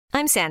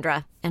I'm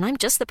Sandra, and I'm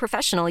just the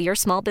professional your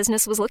small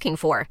business was looking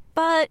for.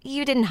 But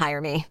you didn't hire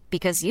me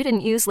because you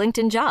didn't use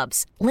LinkedIn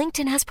Jobs.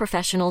 LinkedIn has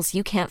professionals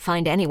you can't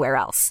find anywhere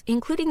else,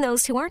 including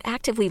those who aren't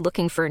actively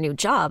looking for a new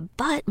job,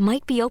 but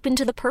might be open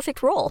to the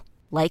perfect role,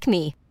 like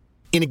me.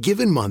 In a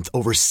given month,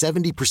 over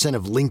 70%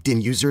 of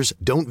LinkedIn users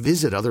don't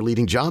visit other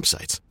leading job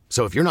sites.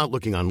 So if you're not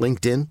looking on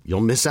LinkedIn,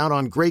 you'll miss out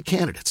on great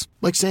candidates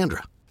like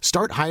Sandra.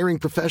 Start hiring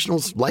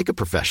professionals like a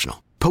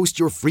professional. Post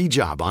your free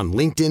job on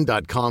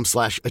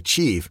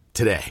linkedin.com/achieve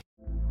today.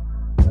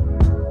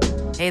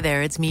 Hey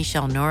there, it's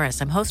Michelle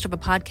Norris. I'm host of a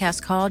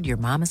podcast called Your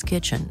Mama's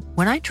Kitchen.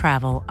 When I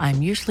travel,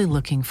 I'm usually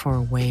looking for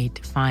a way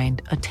to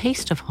find a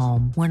taste of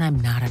home when I'm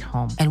not at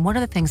home. And one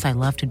of the things I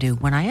love to do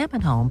when I am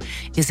at home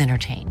is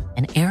entertain.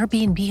 And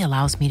Airbnb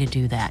allows me to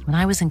do that. When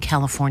I was in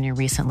California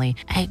recently,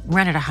 I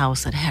rented a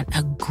house that had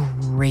a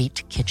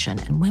great kitchen.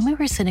 And when we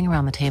were sitting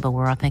around the table, we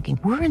were all thinking,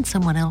 we're in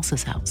someone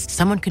else's house.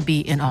 Someone could be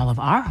in all of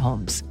our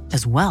homes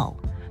as well.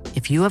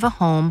 If you have a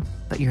home,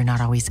 but you're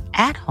not always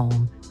at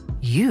home,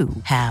 you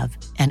have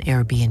an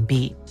Airbnb.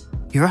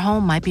 Your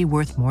home might be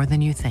worth more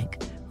than you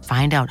think.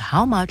 Find out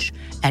how much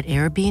at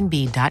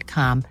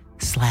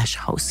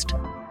airbnb.com/host.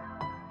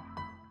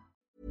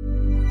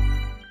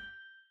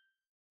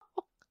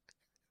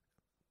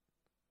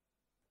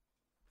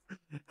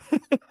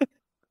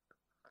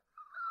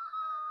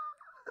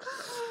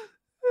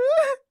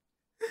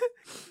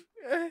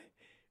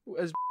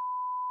 As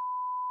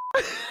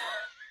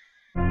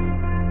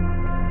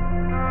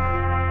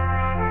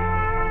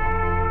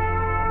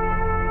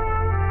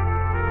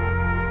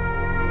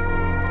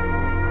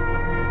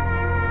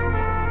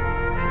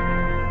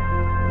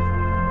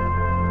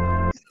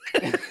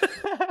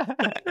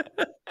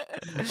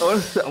I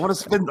want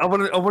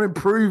to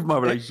improve my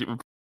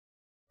relationship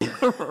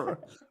with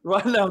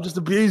right now. I'm just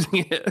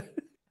abusing it.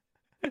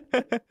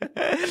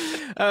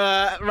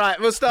 Right,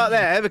 we'll start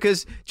there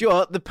because, do you know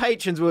what? The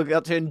patrons will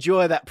get to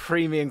enjoy that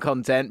premium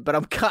content, but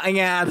I'm cutting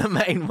out the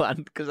main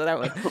one because I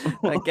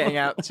don't want getting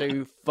out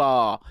too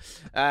far.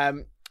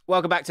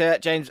 Welcome back to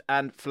James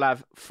and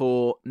Flav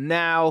for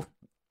now.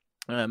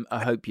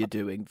 I hope you're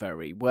doing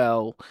very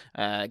well.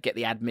 Get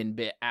the admin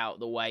bit out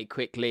of the way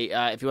quickly.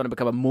 If you want to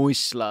become a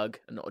moist slug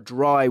and not a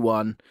dry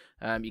one,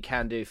 you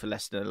can do for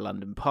less than a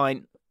London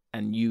pint,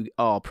 and you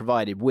are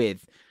provided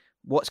with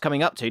what's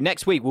coming up to.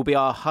 Next week will be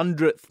our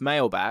 100th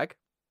mailbag,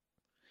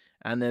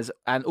 and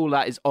all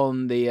that is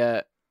on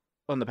the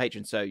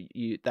Patreon. So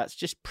that's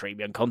just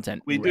premium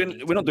content.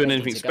 We're not doing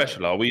anything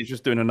special, are we?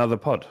 Just doing another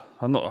pod.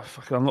 I'm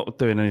not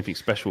doing anything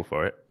special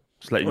for it.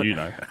 Just letting you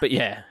know. But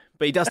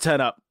he does turn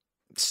up.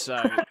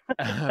 So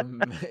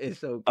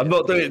it's all good. I'm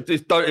not doing it.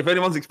 If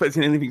anyone's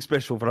expecting anything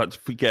special,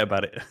 forget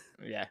about it.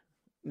 Yeah.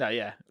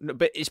 No,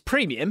 but it's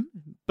premium.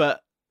 But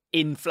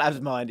in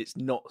Flav's mind, it's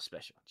not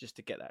special. Just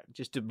to get that,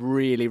 just to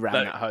really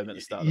ram that home at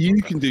the start.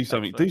 You can do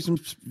something. Do some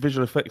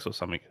visual effects or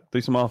something.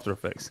 Do some After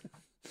Effects.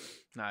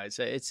 No, it's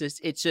a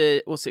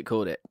what's it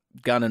called?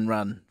 Gun and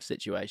run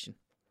situation.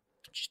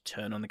 Just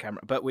turn on the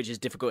camera, but which is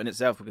difficult in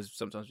itself because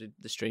sometimes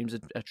the streams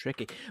are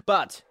tricky.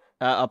 But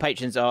our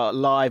patrons are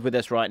live with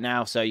us right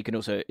now, so you can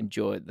also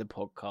enjoy the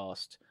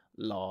podcast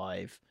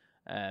live.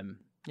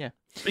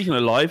 Speaking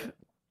of live,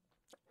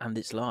 and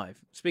it's live.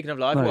 Speaking of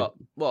live, no.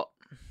 What?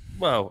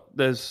 Well,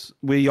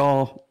 we've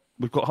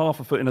got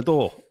half a foot in a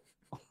door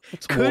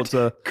towards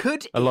a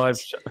live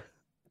show.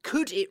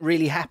 Could it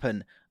really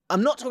happen?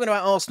 I'm not talking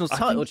about Arsenal's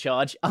title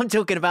charge. I'm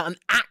talking about an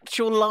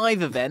actual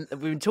live event that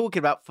we've been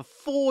talking about for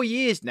 4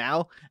 years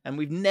now, and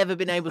we've never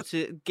been able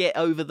to get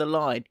over the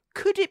line.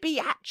 Could it be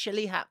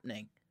actually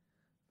happening?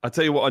 I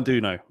tell you what I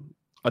do know.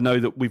 I know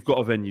that we've got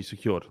a venue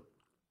secured.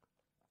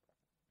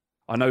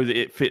 I know that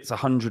it fits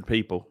 100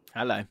 people.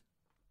 Hello.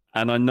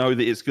 And I know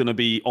that it's going to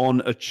be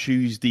on a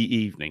Tuesday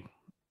evening.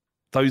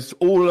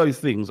 All those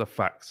things are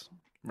facts.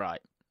 Right.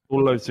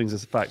 All those things are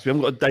facts. We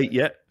haven't got a date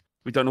yet.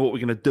 We don't know what we're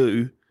going to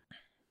do.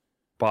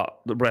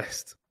 But the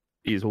rest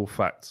is all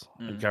facts.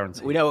 I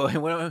guarantee. We know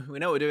what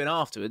we're doing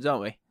afterwards,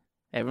 aren't we?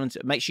 Everyone,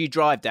 make sure you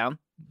drive down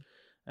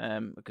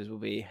because we'll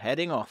be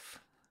heading off.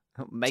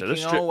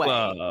 Making our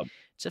way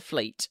to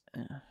Fleet.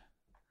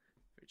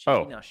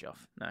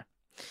 Off. No.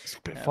 It's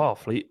a bit far,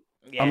 Fleet.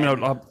 Yeah. I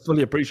mean, I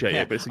fully appreciate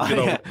it, but it's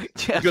a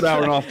good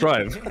hour and a half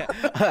drive.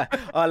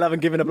 I love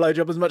giving a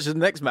blowjob as much as the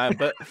next man,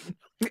 but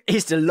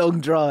it's a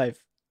long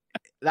drive.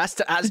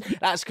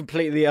 That's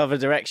completely the other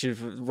direction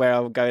from where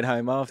I'm going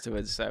home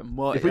afterwards. So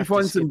if we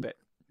find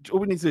all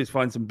we need to do is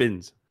find some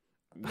bins.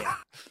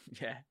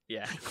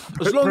 Yeah.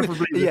 As long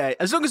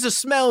as the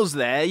smell's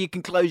there, you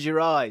can close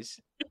your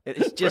eyes.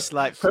 It's just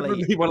like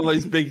probably one of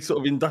those big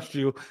sort of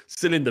industrial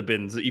cylinder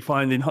bins that you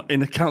find in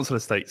the council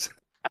estates.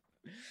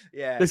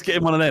 Yeah, let's get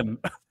in one of them.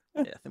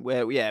 I think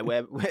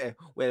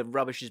where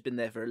rubbish has been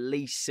there for at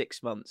least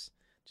 6 months,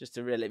 just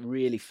to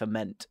really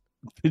ferment.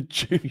 The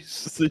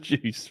juice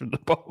from the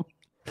bottom,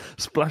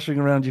 splashing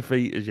around your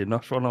feet as you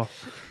nosh one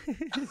off.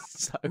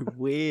 It's so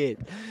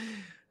weird.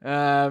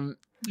 I've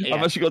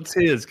actually got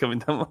tears coming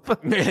down my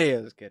face. Yeah,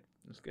 that's good.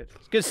 It's a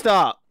good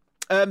start.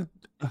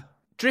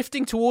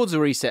 drifting towards a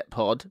reset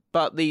pod,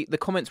 but the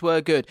comments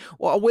were good.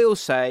 What I will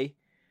say,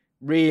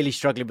 really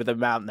struggling with the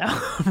amount now.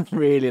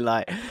 Really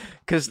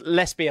because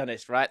let's be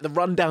honest, right? The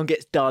rundown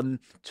gets done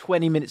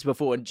 20 minutes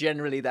before, and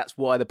generally that's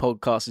why the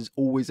podcast is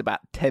always about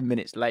 10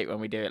 minutes late when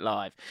we do it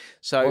live.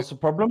 So what's the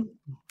problem?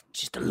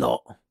 Just a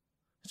lot.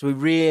 So we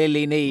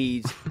really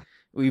need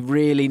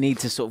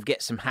to sort of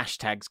get some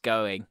hashtags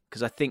going,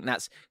 because I think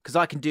because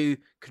I can do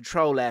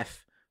Control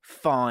F,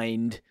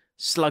 find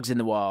slugs in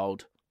the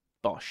wild,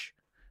 bosh,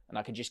 and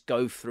I can just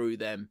go through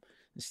them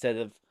instead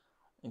of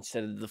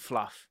the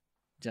fluff.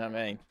 Do you know what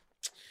I mean?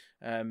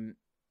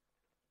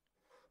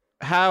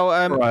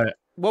 Right.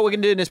 What we're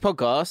gonna do in this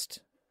podcast,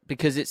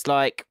 because it's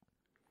like,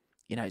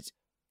 it's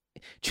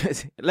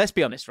just, let's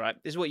be honest, right?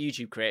 This is what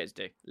YouTube creators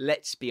do.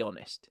 Let's be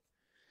honest.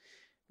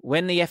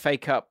 When the FA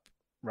Cup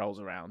rolls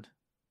around,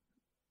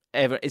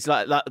 it's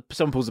like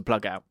someone pulls the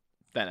plug out,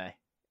 don't they?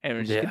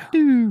 Everyone's just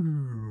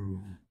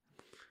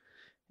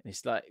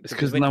it's like it's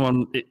because no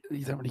one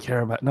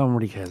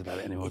really cares about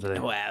it anymore, do they?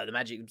 Well,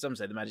 some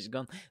say the magic's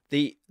gone.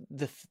 The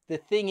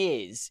thing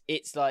is,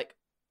 it's like,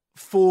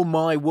 for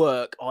my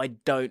work, I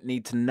don't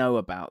need to know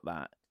about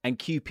that, and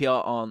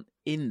QPR aren't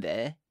in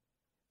there.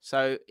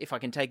 So if I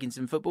can take in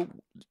some football,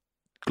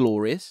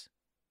 glorious.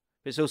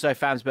 But it's also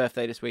Fam's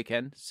birthday this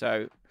weekend,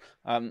 so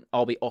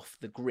I'll be off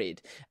the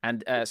grid,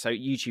 and so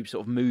YouTube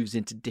sort of moves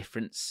into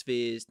different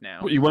spheres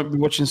now. What, you won't be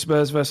watching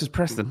Spurs versus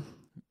Preston?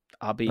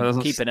 I'll be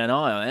keeping an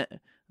eye on it,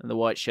 and the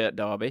white shirt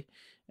derby.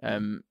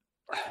 But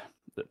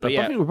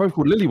yeah, I think we're both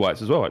called Lily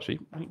Whites as well. Actually,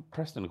 I think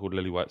Preston are called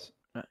Lily Whites.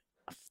 I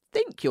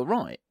think you're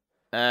right.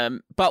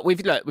 But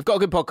we've got a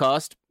good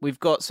podcast. We've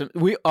got some.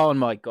 Oh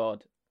my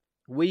god,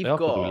 we've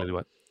got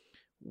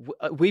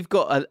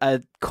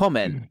a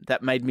comment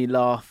that made me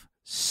laugh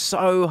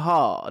so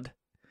hard.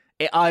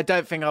 I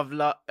don't think I've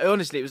laughed.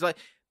 Honestly, it was like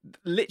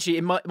literally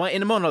in my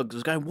inner monologue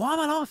was going, why am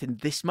I laughing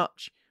this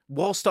much?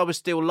 Whilst I was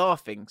still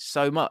laughing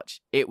so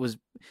much. It was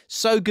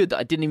so good that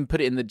I didn't even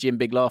put it in the Jim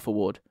Big Laugh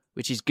Award,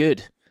 which is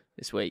good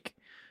this week.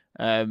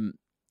 But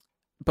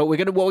what we're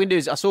gonna do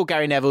is, I saw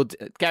Gary Neville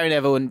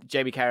and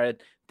Jamie Carragher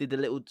did the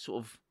little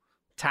sort of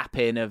tap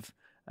in of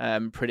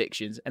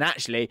predictions. And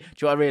actually, do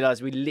you know what I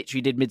realised? We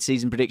literally did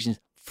mid-season predictions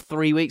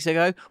 3 weeks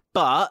ago,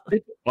 but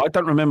I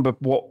don't remember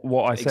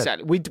what I said.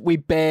 Exactly. We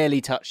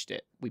barely touched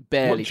it. What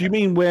do you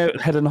mean we're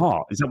head and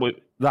heart? Is that what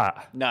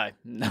that? No.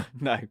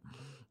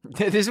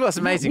 This is what's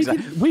amazing.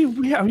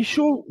 Are you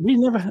sure we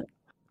never?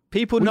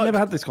 We never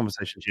had this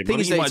conversation, Jim.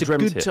 It's a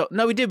good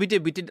no, we did. We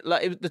did.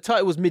 The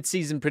title was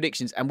mid-season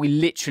predictions, and we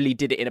literally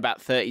did it in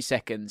about 30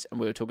 seconds, and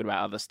we were talking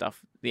about other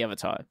stuff the other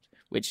time,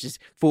 which is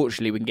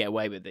fortunately we can get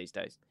away with these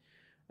days.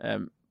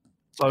 I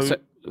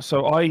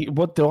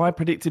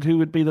predicted who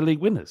would be the league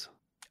winners.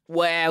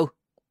 Well,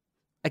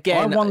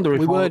 again, I wonder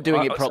if we weren't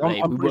doing it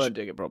properly. We weren't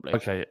doing it properly.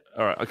 Okay,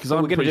 all right, because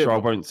I'm pretty sure I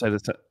won't say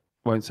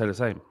the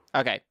same.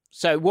 Okay,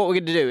 so what we're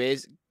going to do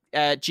is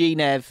G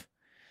Nev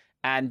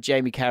and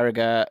Jamie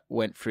Carragher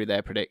went through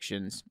their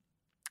predictions,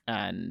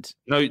 and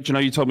do you know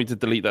you told me to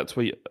delete that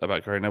tweet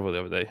about Gary Neville the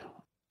other day?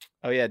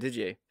 Oh yeah, did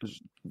you?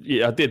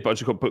 Yeah, I did, but I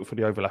just got booked for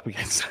the overlap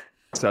again.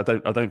 So I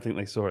don't think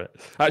they saw it.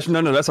 Actually,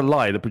 no, that's a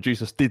lie. The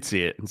producers did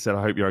see it and said,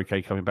 "I hope you're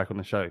okay coming back on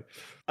the show."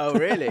 Oh,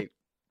 really?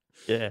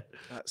 Yeah,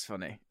 that's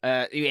funny.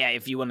 Yeah,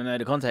 if you want to know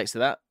the context of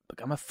that,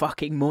 become a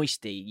fucking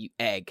moisty, you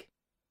egg.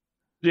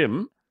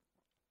 Jim,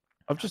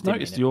 I've just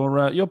noticed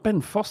your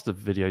Ben Foster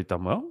video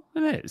done well,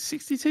 isn't it?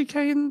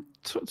 62k in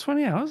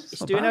 20 hours.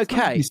 It's doing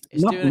okay.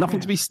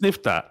 Nothing to be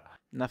sniffed at.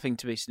 Nothing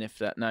to be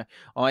sniffed at. No,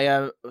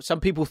 some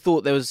people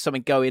thought there was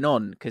something going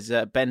on because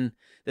Ben,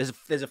 there's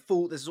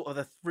sort of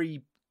a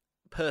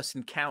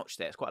 3-person couch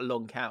there. It's quite a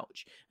long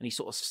couch, and he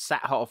sort of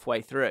sat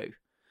halfway through,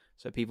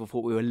 so people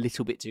thought we were a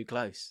little bit too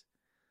close.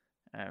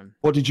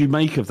 What did you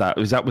make of that?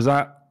 Was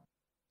that?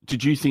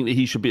 Did you think that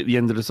he should be at the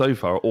end of the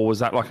sofa, or was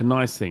that like a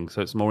nice thing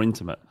so it's more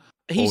intimate?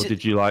 Or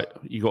did you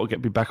you got to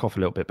get me back off a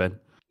little bit, Ben?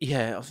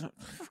 Yeah, I was like,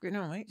 fucking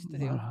no, mate.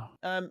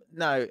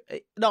 No,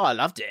 I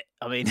loved it.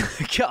 I mean,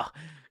 God,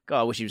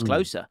 I wish he was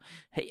closer.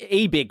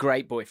 He'd be a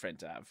great boyfriend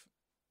to have.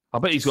 I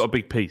bet he's got a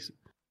big piece.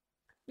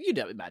 You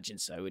don't imagine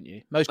so, wouldn't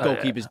you? Most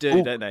goalkeepers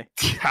do, don't they?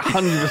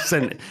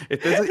 100%.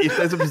 If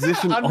there's a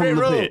position on the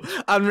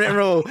pitch. Unwritten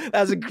rule.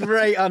 That's a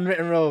great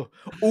unwritten rule.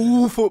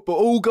 All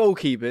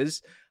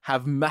goalkeepers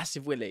have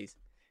massive willies.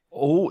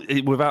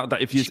 Without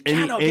that, if you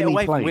cannot get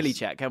away from willy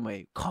chat, can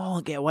we?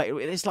 Can't get away.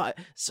 It's like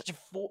such a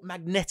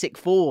magnetic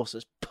force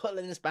that's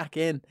pulling us back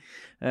in.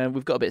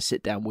 We've got a bit of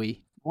sit down. Why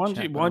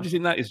do you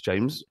think that is,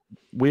 James?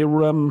 We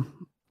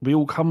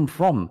all come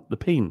from the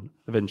Peen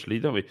eventually,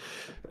 don't we?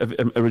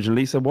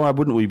 Originally, so why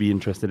wouldn't we be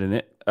interested in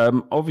it?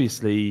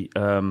 Obviously,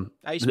 and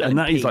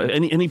that is like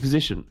any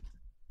position,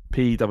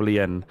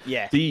 PEEN.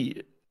 Yeah.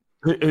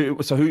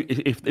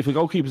 If the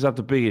goalkeepers have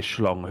the biggest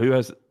schlong, who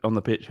has on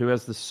the pitch? Who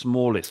has the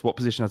smallest? What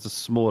position has the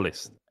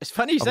smallest? It's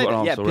funny you say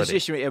that. Yeah,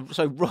 position.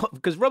 So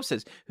because Rob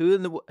says, "Who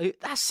in the?"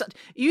 That's such.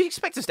 You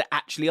expect us to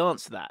actually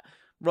answer that,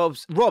 Rob,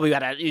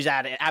 who's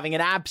having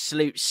an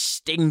absolute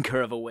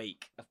stinker of a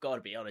week. I've got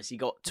to be honest. He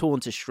got torn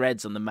to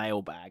shreds on the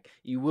mailbag.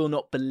 You will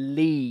not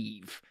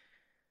believe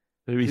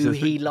who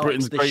he likes.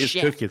 Britain's greatest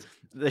cook.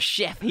 The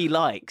chef he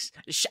likes.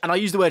 And I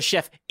use the word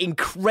chef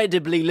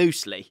incredibly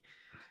loosely.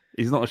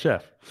 He's not a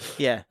chef.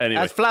 Yeah.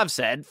 Anyway. As Flav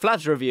said,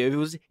 Flav's review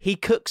was he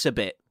cooks a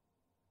bit.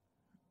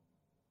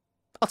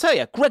 I'll tell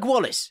you, Greg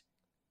Wallace.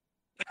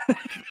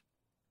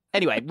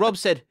 Anyway, Rob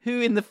said,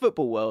 who in the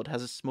football world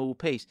has a small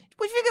piece?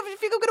 What do you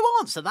think I'm going to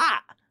answer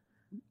that?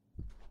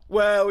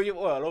 Well,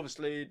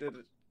 obviously...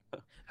 The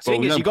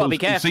thing is, you've got to be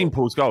careful. You've seen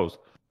Paul's goals.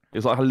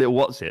 It's like a little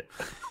what's it.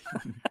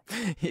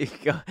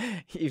 You've got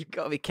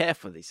to be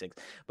careful with these things.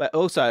 But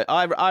also,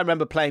 I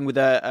remember playing with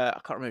I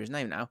can't remember his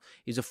name now.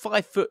 He's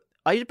about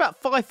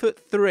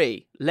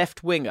 5'3"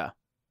 left winger.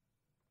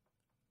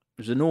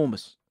 It was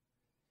enormous.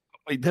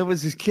 Wait, there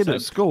was this kid at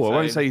school. I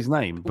won't say his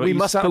name. But we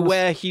must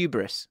beware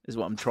hubris, is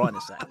what I'm trying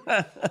to say.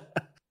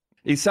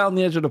 He sat on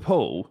the edge of the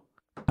pool,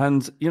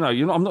 and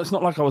it's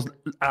not like I was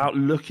out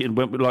looking.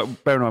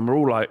 Like, bear in mind, we're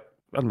all like,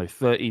 I don't know,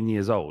 13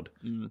 years old.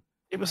 Mm.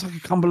 It was like a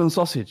Cumberland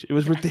sausage. It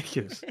was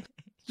ridiculous.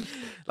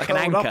 Like an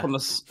anchor. Up on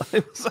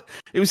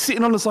it was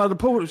sitting on the side of the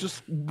pool. It was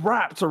just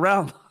wrapped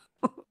around.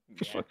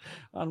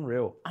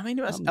 Unreal. I mean,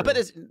 I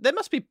bet there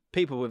must be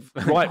people with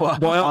right.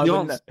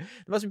 There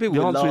must be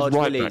people with large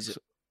willies.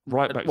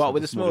 Right back. What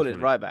with the smallest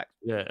right back?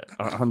 Yeah,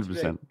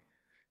 100%.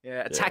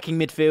 Yeah, attacking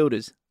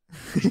midfielders.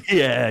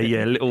 yeah,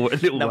 little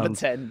number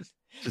ones. 10s.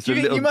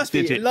 You must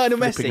be Lionel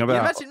Messi.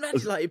 Imagine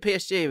like your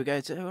PSG. We're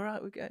going to all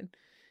right. We're going.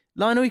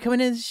 Lionel, you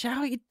coming in the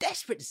shower? You're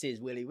desperate to see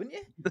his willy, wouldn't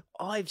you?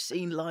 I've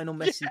seen Lionel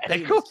Messi. Yeah,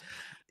 of course.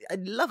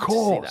 I'd love to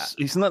see that.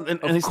 It's not, and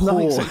it's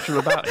nothing sexual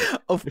about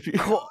it.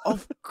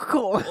 Of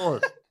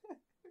course.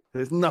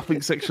 There's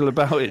nothing sexual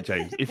about it,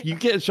 James. If you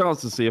get a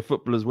chance to see a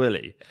footballer's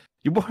willy,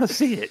 you want to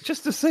see it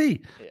just to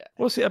see. Yeah.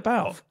 What's it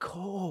about? Of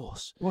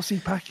course. What's he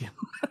packing?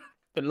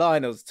 But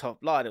Lionel's top.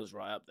 Lionel's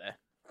right up there.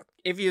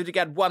 If you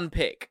had one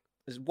pick,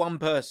 there's one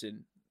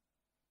person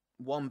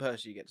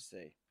you get to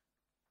see.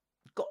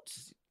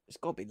 It's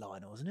got to be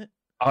Lionel, isn't it?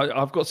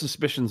 I've got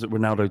suspicions that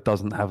Ronaldo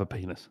doesn't have a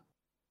penis.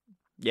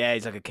 Yeah,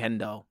 he's like a Ken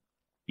doll.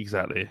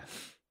 Exactly.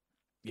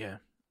 Yeah.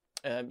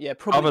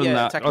 Probably. Other than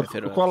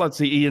that,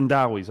 quality Ian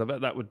Dowies. I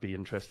bet that would be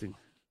interesting.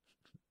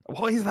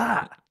 What is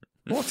that?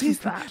 What is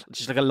that?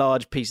 Just like a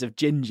large piece of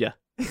ginger.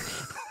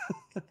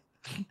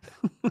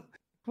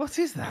 What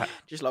is that?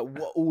 Just like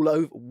all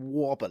over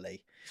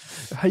wobbly.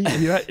 Hey,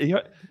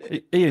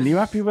 Ian, you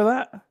happy with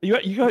that? You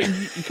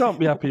can't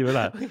be happy with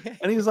that.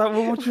 And he was like,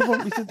 well, what do you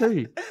want me to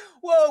do?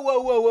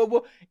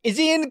 Whoa. Is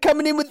Ian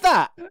coming in with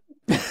that?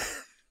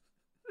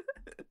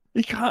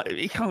 He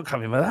can't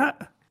come in with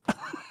that.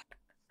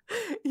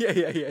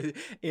 Yeah.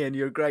 Ian,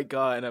 you're a great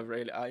guy, and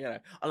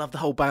I love the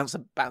whole bounce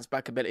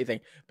back ability thing,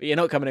 but you're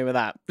not coming in with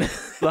that.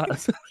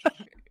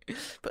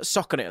 Put a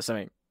sock on it or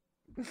something.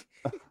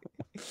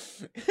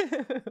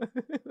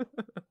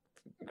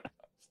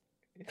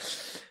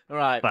 All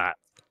right. That.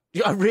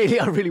 I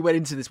really went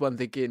into this one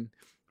thinking,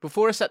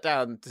 before I sat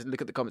down to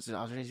look at the comments,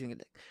 I was really thinking,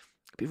 it'd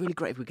be really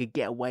great if we could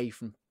get away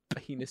from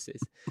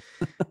penises.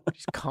 We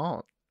just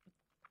can't.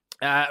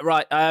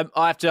 Right. I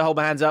have to hold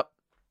my hands up.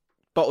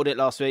 Bottled it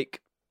last week.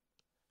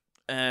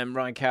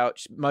 Ryan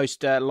Couch,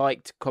 most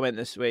liked comment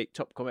this week,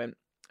 top comment.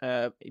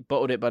 He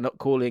bottled it by not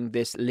calling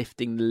this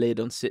lifting the lid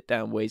on sit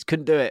down ways.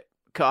 Couldn't do it.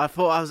 I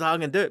thought I'm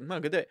going to do it. I'm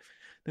going to do it.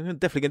 I'm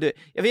definitely going to do it.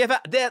 Have you ever?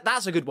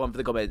 That's a good one for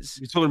the comments.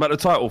 You're talking about the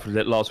title for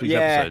last week's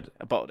episode.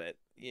 I bottled it.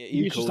 Yeah,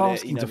 you're just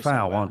asking to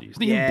foul, aren't you?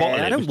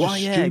 I don't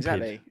want. Yeah,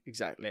 exactly.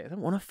 I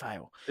don't want to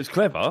fail. It's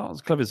clever.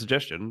 It's a clever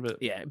suggestion, but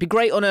yeah, it'd be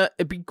great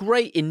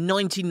in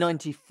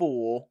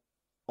 1994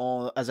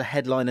 as a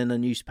headline in a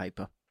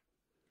newspaper.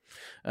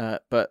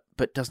 But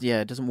it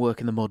doesn't work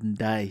in the modern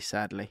day,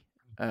 sadly.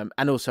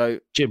 And also,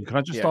 Jim, can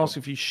I just ask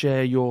if you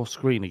share your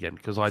screen again?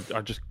 Because I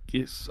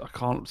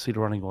can't see the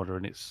running order,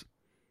 and it's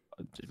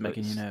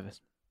making you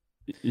nervous.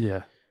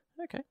 Yeah.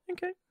 Okay.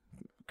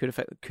 Could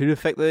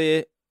affect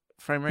the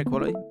frame rate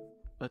quality,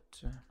 but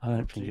I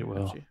don't think it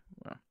will.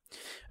 Well,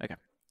 okay.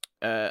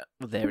 Well,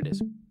 there it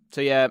is.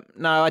 So yeah,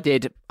 no, I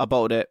did. I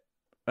bottled it.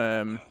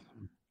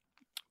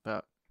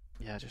 But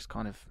yeah, just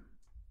kind of.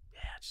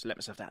 Just let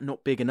myself down.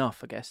 Not big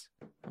enough, I guess.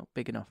 Not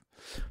big enough.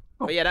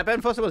 Oh. But yeah, that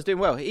Ben Foster was doing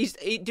well. He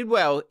did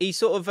well. He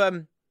sort of,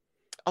 I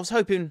was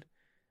hoping,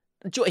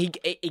 he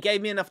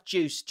gave me enough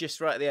juice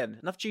just right at the end.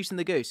 Enough juice in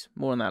the goose.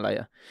 More on that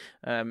later.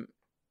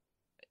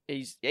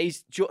 He's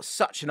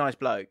such a nice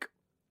bloke.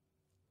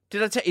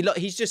 Did I tell you? Look,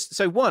 he's just,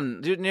 so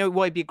one, do you know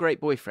why he'd be a great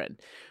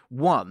boyfriend?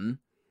 One,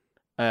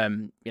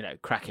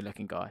 cracking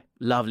looking guy.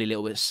 Lovely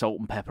little bit of salt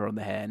and pepper on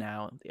the hair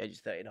now. At the age of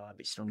 39,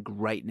 but still on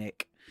great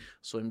nick.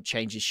 Saw him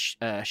change his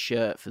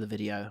shirt for the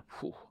video.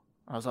 Whew.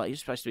 I was like,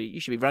 you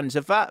should be running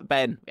so fat,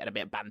 Ben. We had a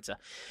bit of banter.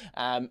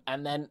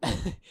 And then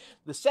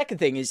the second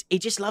thing is he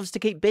just loves to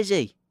keep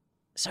busy.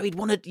 So he'd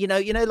want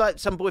to, like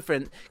some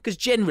boyfriend, because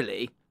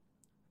generally,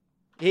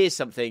 here's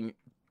something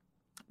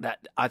that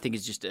I think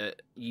is just a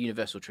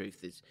universal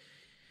truth is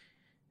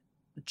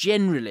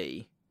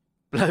generally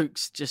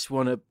blokes just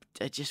want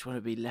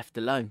to be left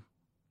alone.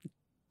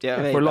 Do you know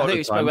what I for a mean? lot I of think the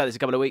we spoke time. about this a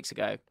couple of weeks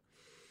ago.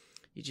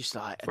 You're just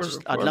like, I'd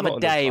a love lot a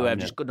of the day time, where I've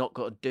yeah. just not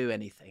got to do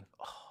anything.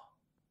 Oh,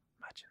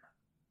 imagine that.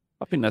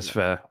 I think that's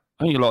fair.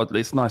 I think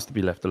it's nice to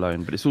be left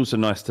alone, but it's also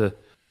nice to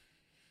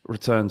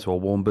return to a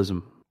warm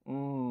bosom.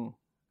 Do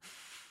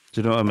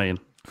you know what I mean?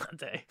 One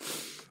day.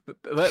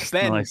 But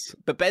Ben, nice.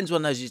 but Ben's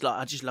one of those. He's like,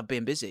 I just love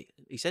being busy.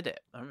 He said it.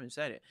 I remember him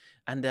saying it.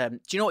 And do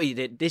you know what he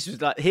did? This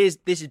was like, this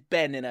is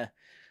Ben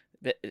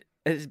this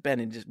is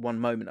Ben in just one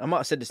moment. I might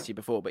have said this to you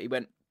before, but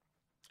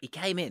he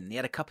came in. He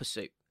had a cup of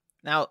soup.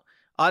 Now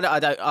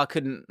I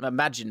couldn't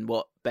imagine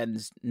what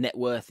Ben's net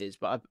worth is,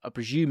 but I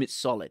presume it's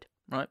solid,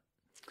 right?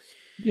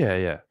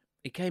 Yeah.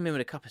 He came in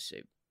with a cup of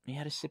soup. He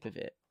had a sip of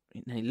it,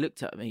 and he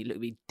looked at me. He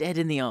looked me dead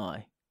in the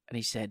eye, and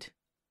he said,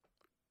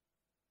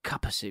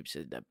 "Cup of soups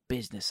are the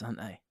business, aren't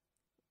they?"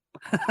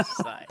 It's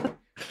like,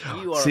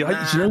 you are See, a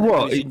man do you know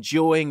what? who's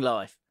enjoying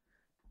life.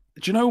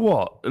 Do you know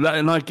what?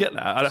 And I get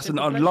that.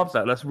 I love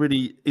that. That's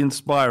really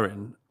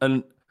inspiring.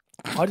 And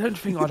I don't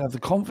think I'd have the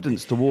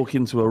confidence to walk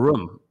into a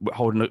room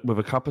with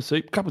a cup of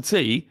soup, cup of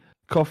tea,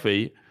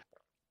 coffee,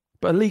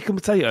 but a leek and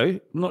potato.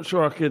 I'm not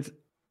sure I could.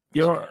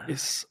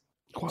 It's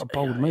quite a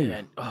bold move.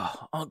 Went,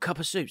 cup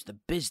of soup's the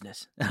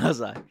business. I was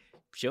like,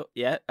 sure,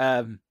 yeah.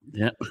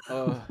 Yeah.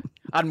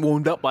 I hadn't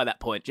warmed up by that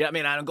point. Do you know what I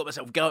mean? I hadn't got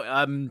myself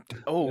going.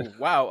 Oh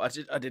wow, I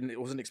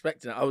wasn't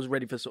expecting it. I was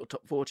ready for sort of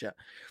top 4 chat.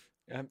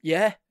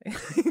 Yeah.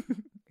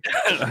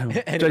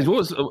 James,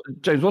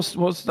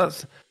 what's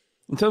that's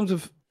in terms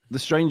of the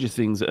strangest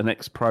things that an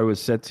ex-pro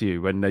has said to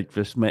you when they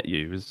just met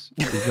you? Is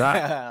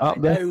that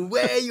up there? I know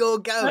where you're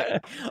going.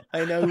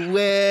 I know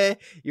where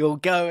you're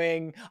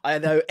going. I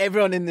know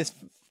everyone in this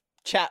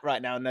chat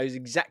right now knows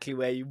exactly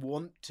where you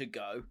want to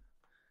go.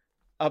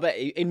 I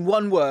bet you, in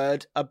one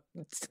word,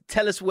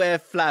 tell us where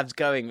Flav's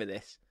going with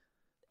this.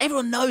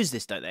 Everyone knows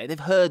this, don't they? They've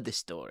heard this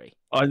story.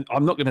 I'm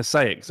not going to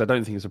say it because I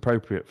don't think it's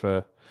appropriate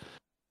for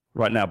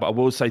right now, but I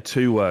will say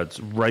 2 words: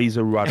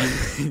 Razor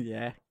Ruddock.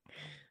 Yeah.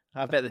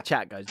 I bet the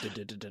chat goes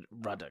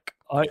Ruddock.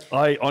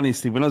 I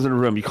honestly, when I was in a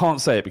room, you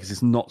can't say it because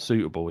it's not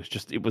suitable.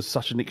 It was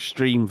such an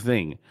extreme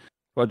thing.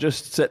 But I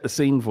just set the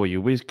scene for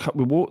you. We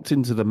walked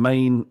into the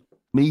main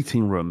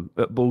meeting room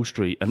at Ball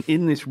Street, and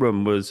in this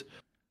room was,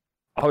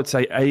 I would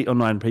say, 8 or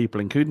 9 people,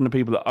 including the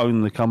people that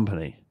own the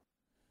company.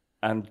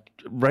 And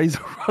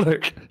Razor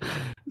Ruddock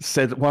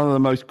said one of the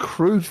most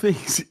crude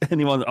things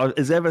anyone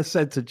has ever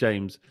said to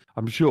James,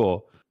 I'm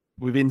sure,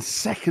 within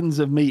seconds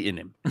of meeting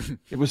him.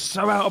 It was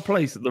so out of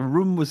place that the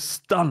room was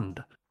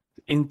stunned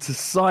into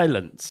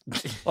silence.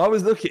 I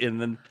was looking at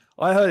him and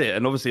I heard it,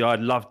 and obviously I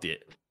loved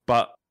it.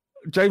 But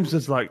James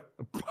was like,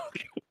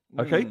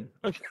 okay.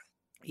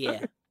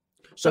 Yeah.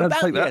 So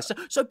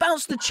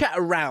bounce the chat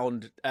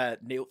around,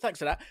 Neil. Thanks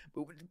for that.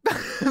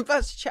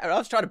 Bounce the chat around. I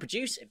was trying to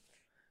produce him,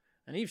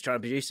 and he was trying to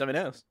produce something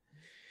else.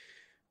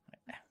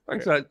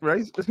 Thanks for that,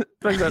 Ray. Thanks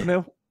for that,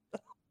 Neil.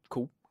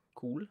 Cool.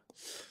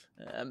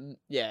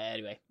 Yeah.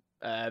 Anyway,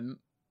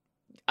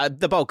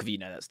 the bulk of you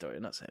know that story.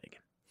 I'm not saying it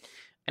again.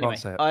 Anyway,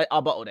 I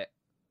bottled it.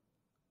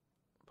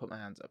 Put my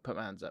hands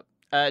up.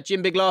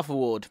 Jim Big Laugh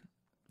Award.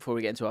 Before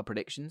we get into our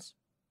predictions,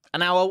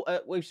 and now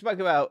we've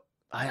spoken about.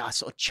 I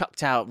sort of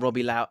chucked out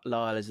Robbie Lyle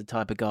as the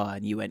type of guy,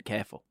 and you went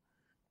careful.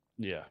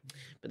 Yeah.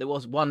 But there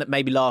was one that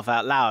made me laugh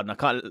out loud, and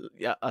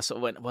I sort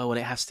of went, well,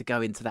 it has to go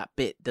into that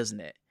bit,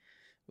 doesn't it?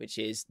 Which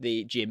is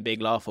the Jim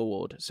Big Laugh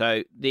Award.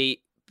 So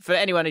for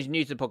anyone who's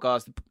new to the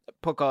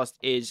podcast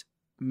is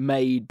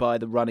made by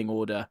the Running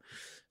Order.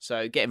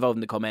 So get involved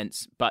in the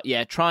comments. But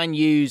yeah, try and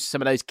use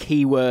some of those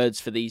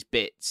keywords for these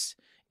bits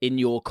in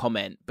your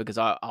comment, because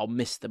I'll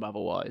miss them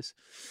otherwise.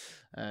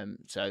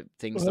 So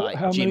things like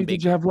how Jim many Big.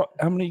 did you have?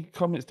 How many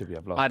comments did we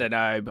have last? I don't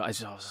know, but I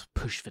was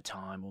pushed for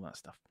time, all that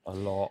stuff. A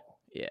lot.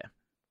 Yeah.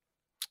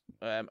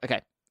 Okay.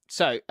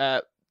 So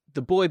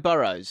the boy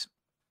Burrows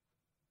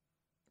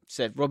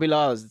said Robbie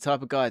Lyle is the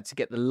type of guy to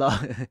get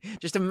the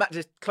just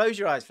close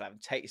your eyes, Flav,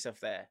 and take yourself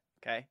there.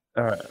 Okay.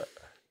 All right.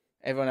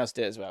 Everyone else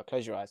do it as well.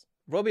 Close your eyes.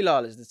 Robbie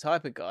Lyle is the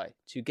type of guy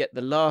to get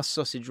the last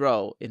sausage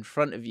roll in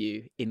front of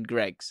you in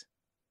Greggs,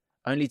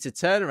 only to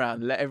turn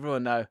around and let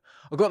everyone know,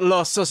 I've got the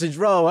last sausage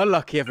roll,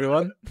 unlucky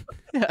everyone,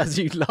 as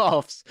he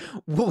laughs,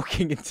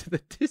 walking into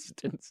the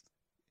distance.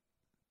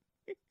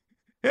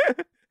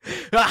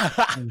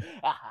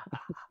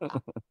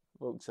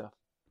 Walks off.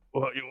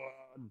 What you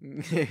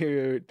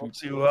want?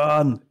 What's he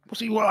want? What's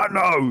he want?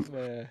 No.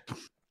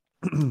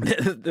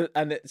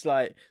 And it's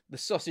like, the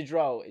sausage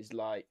roll is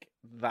like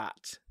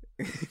that.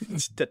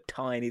 It's a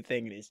tiny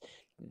thing in his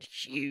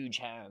huge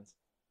hands.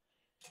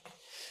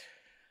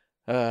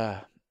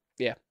 Yeah.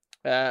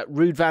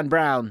 Rude Van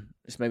Brown.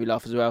 This made me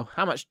laugh as well.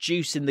 How much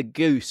juice in the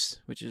goose?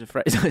 Which is a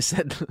phrase I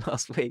said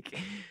last week.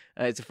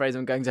 It's a phrase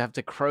I'm going to have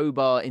to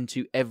crowbar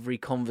into every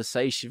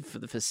conversation for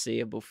the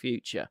foreseeable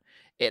future.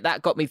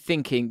 That got me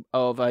thinking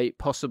of a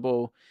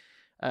possible,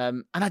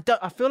 and I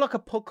feel like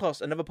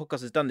another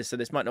podcast has done this, so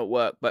this might not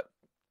work. But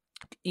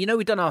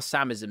we've done our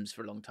Samisms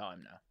for a long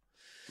time now.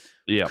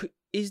 Yeah.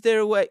 Is there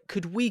a way?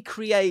 Could we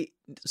create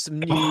some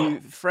new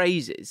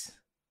phrases?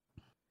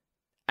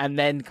 and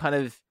then kind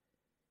of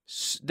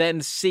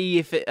then see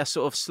if it are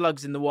sort of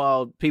slugs in the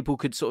wild. People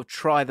could sort of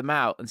try them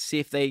out and see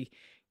if they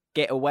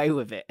get away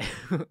with it.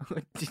 Do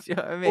you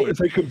know what I mean? Or if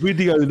they could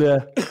video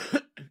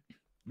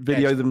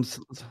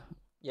themselves.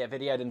 Yeah,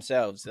 video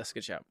themselves. That's a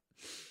good shout.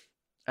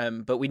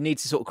 But we need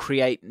to sort of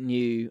create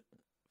new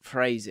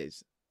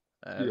phrases.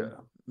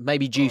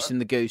 Maybe Juice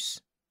and the Goose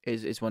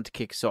is one to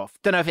kick us off.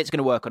 Don't know if it's going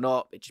to work or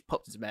not. It just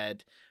popped into my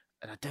head.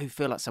 And I do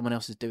feel like someone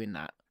else is doing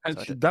that.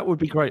 Actually, that would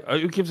be great.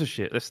 Who gives a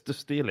shit? Let's just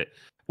steal it.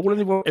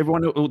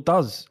 Everyone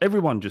does.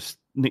 Everyone just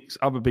nicks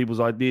other people's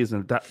ideas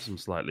and adapts them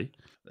slightly.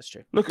 That's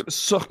true. Look at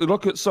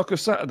Soccer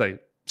Saturday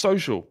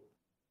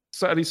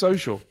Saturday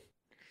Social.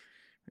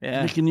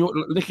 Yeah,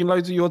 nicking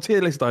loads of your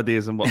tier list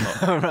ideas and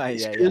whatnot. All right,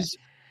 It's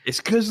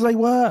because they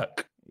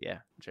work. Yeah,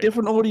 true.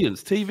 Different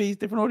audience. TV's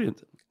different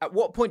audience. At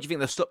what point do you think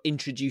they'll stop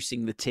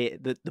introducing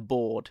the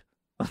board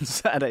on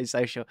Saturday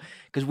Social?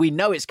 Because we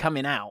know it's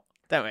coming out,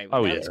 don't we? I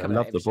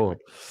love the board.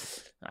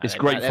 It's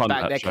great fun.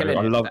 That show.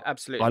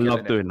 I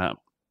love doing that.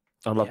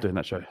 I love doing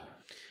that show.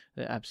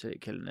 They're absolutely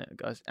killing it,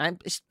 guys.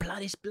 And it's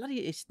bloody.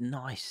 It's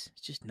nice.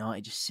 It's just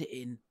nice. Just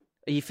sitting.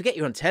 You forget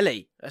you're on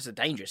telly. That's a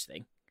dangerous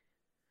thing.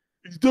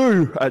 You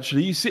do,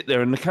 actually. You sit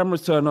there and the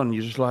cameras turn on.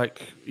 You're just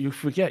like, you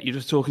forget. You're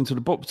just talking to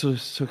a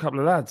couple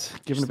of lads,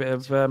 giving a bit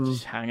of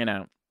just hanging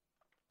out.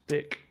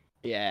 Dick.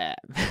 Yeah.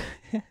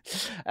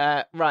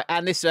 Right,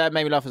 and this made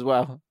me laugh as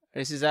well.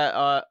 This is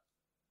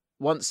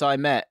Once I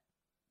Met.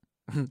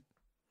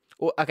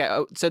 Okay,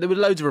 so there were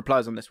loads of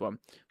replies on this one,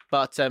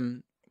 but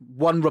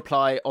one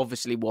reply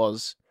obviously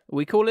was, are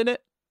we calling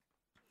it?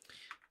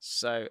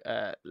 So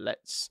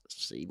let's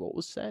see what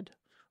was said.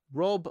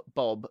 Rob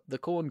Bob the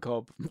Corn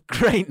Cob.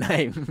 Great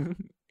name.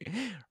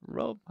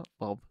 Rob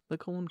Bob the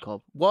Corn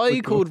Cob. Why are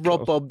you called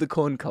Rob Bob the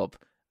Corn Cob?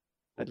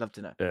 I'd love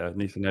to know. Yeah, I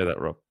need to know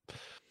that, Rob.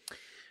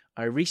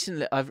 I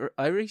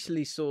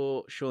recently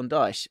saw Sean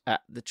Dyche at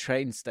the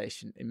train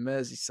station in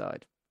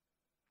Merseyside.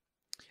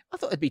 I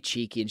thought I'd be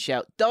cheeky and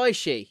shout,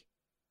 Dyche,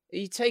 are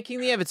you taking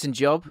the Everton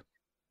job?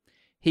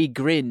 He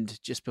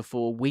grinned just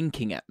before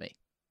winking at me.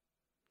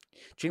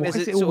 Do you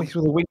think there's always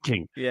with a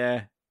winking?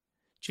 Yeah.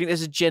 Do you think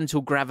there's a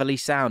gentle, gravelly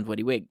sound when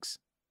he winks?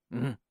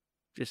 Mm-hmm.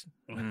 Just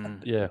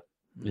Yeah.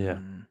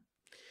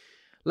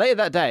 Later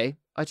that day,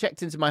 I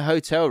checked into my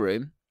hotel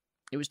room.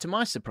 It was to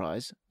my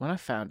surprise when I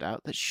found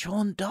out that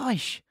Sean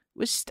Dyche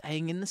was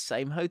staying in the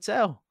same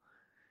hotel.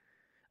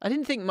 I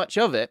didn't think much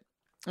of it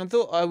and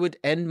thought I would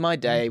end my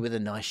day with a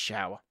nice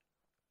shower.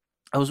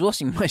 I was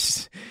washing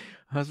myself.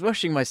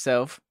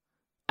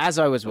 As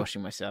I was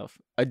washing myself,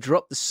 I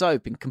dropped the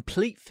soap in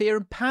complete fear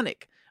and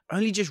panic,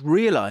 only just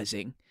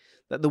realising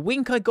that the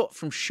wink I got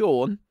from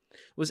Sean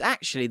was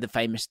actually the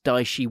famous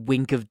Dyche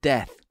wink of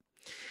death.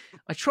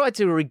 I tried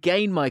to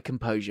regain my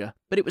composure,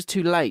 but it was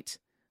too late.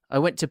 I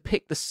went to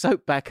pick the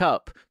soap back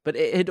up, but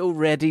it had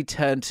already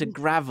turned to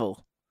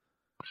gravel.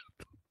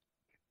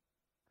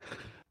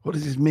 What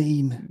does this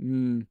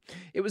mean?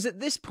 It was at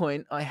this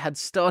point I had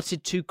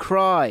started to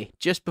cry,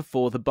 just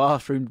before the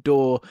bathroom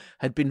door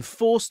had been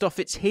forced off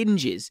its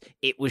hinges.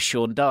 It was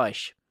Sean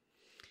Dyche.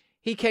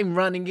 He came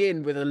running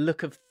in with a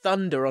look of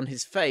thunder on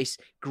his face,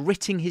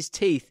 gritting his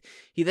teeth.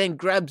 He then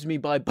grabs me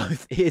by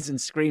both ears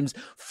and screams,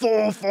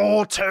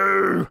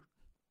 442!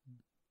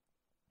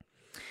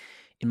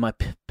 In my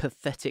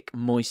pathetic,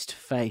 moist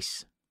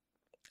face.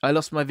 I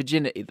lost my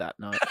virginity that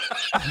night.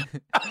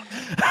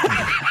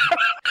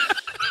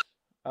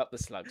 Up the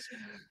slugs.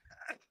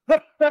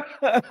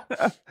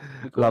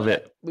 Love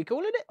it. We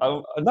calling it?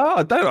 No,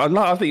 I don't.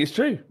 I think it's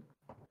true.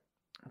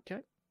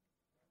 Okay.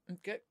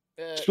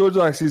 Sean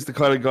Dyche is the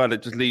kind of guy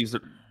that just leaves a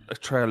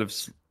trail of,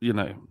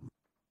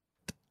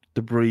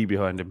 debris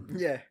behind him.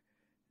 Yeah.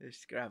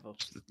 It's gravel.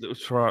 Just a little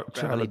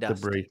trail of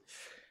debris.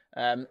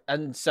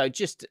 And so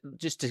just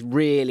to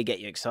really get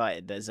you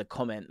excited, there's a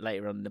comment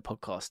later on in the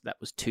podcast that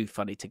was too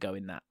funny to go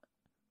in that.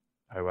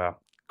 Oh, wow.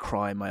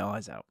 Crying my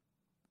eyes out.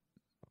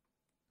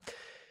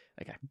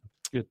 Okay.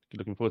 Good.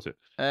 Looking forward to it.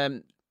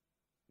 A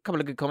couple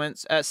of good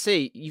comments.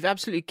 C, you've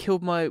absolutely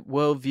killed my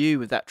worldview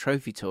with that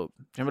trophy talk.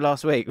 Remember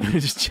last week we were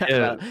just chatting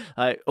about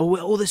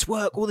all this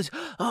work, we're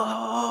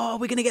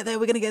gonna get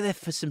there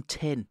for some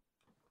tin.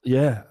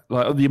 Yeah,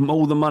 like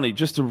all the money.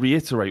 Just to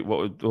reiterate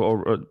or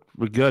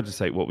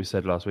regurgitate what we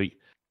said last week.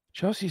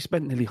 Chelsea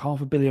spent nearly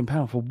 £500 million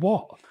for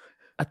what?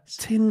 A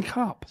tin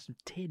cup. Some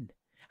tin.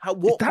 I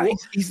would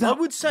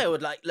say I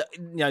would like. Look,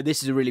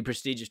 this is a really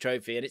prestigious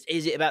trophy, and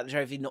is it about the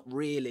trophy? Not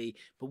really.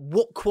 But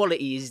what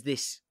quality is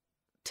this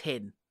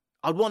tin?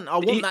 I want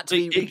that to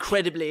be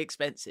incredibly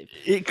expensive.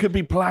 It could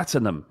be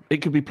platinum.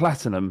 And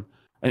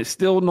it's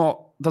still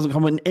doesn't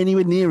come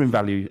anywhere near in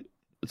value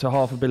to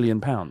 £500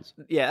 million.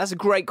 Yeah, that's a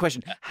great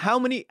question. How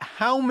many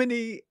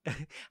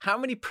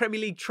Premier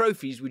League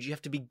trophies would you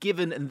have to be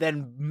given and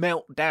then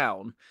melt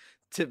down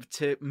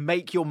to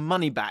make your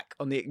money back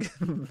on the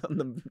on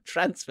the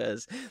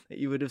transfers that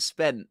you would have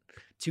spent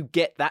to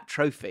get that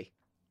trophy?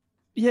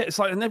 Yeah, it's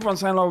like, and everyone's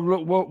saying, "Oh,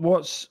 look,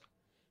 what's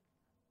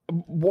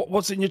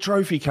in your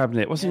trophy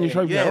cabinet? What's in your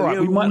trophy cabinet?"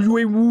 All right,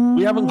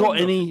 we haven't got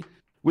any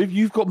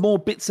You've got more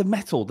bits of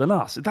metal than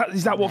us.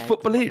 Is that what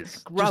football is?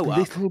 Grow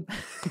up.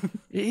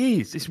 It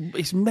is.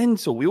 It's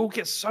mental. We all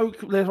get so.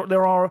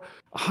 There are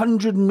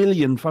 100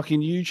 million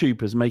fucking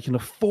YouTubers making a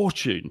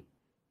fortune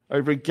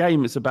over a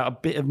game that's about a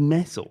bit of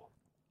metal,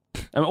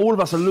 and all of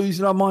us are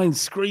losing our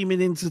minds,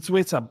 screaming into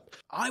Twitter.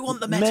 I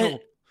want the metal.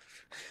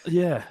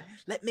 Yeah.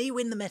 Let me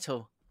win the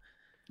metal.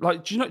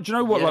 Like, do you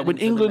know what? Like when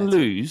England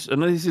lose,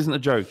 and this isn't a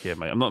joke here,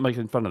 mate. I'm not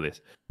making fun of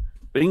this.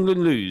 But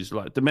England lose,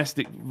 like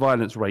domestic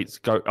violence rates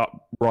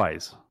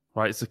rise.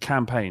 Right, it's a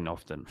campaign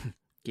often.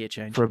 Gear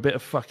change for a bit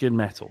of fucking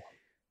metal.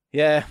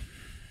 Yeah.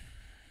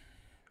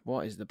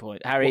 What is the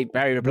point? Harry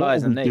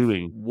replies, what are we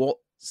doing?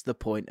 What's the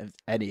point of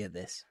any of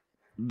this?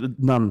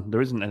 None.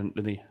 There isn't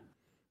any.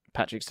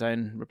 Patrick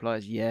Stone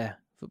replies, yeah,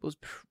 football's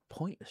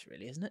pointless,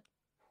 really, isn't it?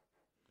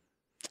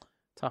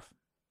 Tough.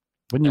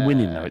 When you're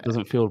winning, though, it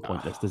doesn't feel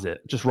pointless, does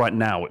it? Just right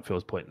now, it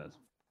feels pointless.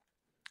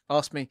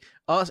 Ask me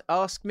how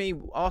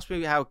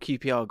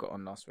QPR got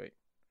on last week.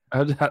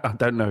 I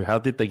don't know. How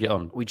did they get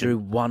on? We drew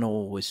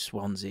 1-1 with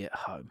Swansea at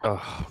home.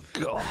 Oh,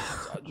 God.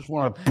 I just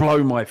want to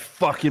blow my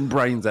fucking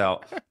brains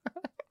out.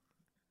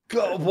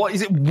 God, what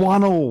is it?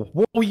 1-1.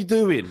 What were you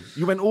doing?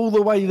 You went all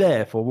the way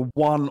there for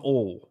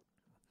 1-1.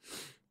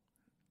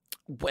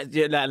 Well,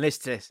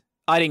 listen to this.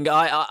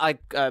 I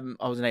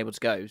wasn't able to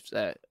go.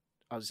 So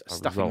I was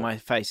stuffing my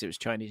face. It was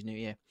Chinese New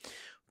Year.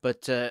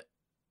 But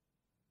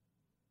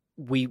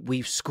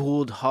we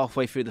scored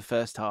halfway through the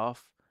first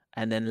half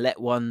and then let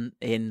one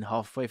in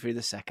halfway through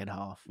the second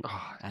half.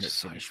 Oh, and it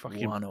finished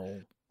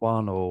 1-1.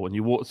 1-1. And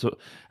you walked to,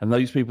 and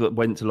those people that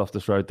went to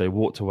Loftus Road, they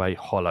walked away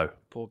hollow.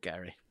 Poor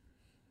Gary.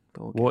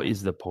 What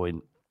is the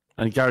point?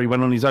 And Gary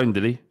went on his own,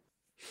 did he?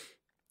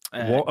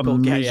 What a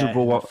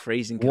miserable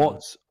freezing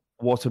cold.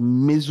 What a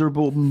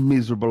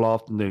miserable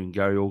afternoon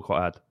Gary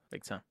Alcott had.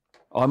 Big time.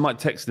 I might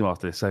text him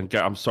after this saying,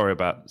 Gary, I'm sorry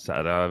about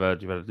Saturday. I've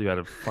heard you had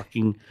a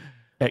fucking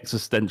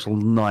existential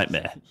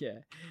nightmare. Yeah.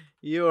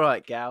 You all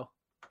right, Gal?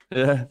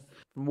 Yeah.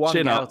 From one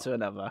Chin gal up. to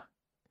another.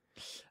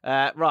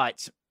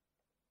 Right.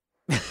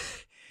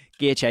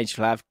 Gear change,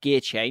 Flav. Gear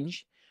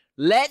change.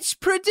 Let's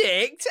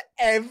predict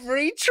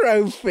every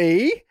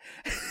trophy.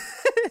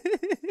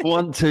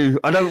 Want to.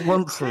 I don't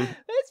want to.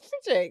 Let's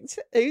predict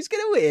who's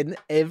going to win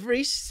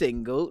every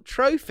single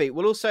trophy.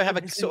 We'll also have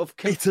a sort of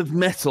bit of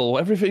metal.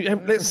 Everything.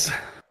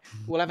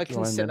 We'll have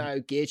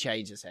a gear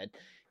change, I said.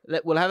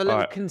 We'll have a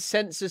little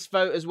consensus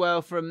vote as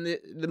well from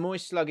the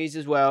Moist Sluggies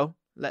as well.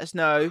 Let us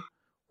know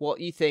what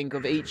you think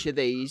of each of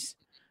these.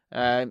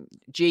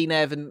 Gene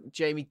Evan,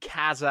 Jamie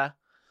Kazza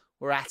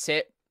were at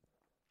it.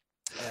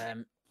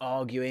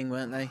 Arguing,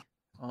 weren't they?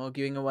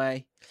 Arguing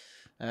away.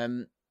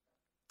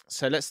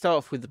 So let's start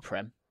off with the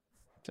Prem.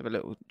 Let's have a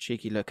little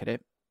cheeky look at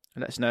it.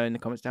 And let us know in the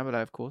comments down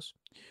below, of course.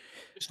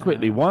 Just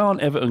quickly, why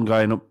aren't Everton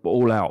going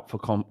all out for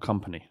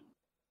company?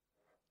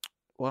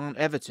 Why aren't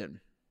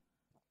Everton?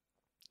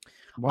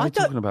 What are you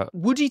talking about?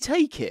 Would he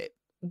take it?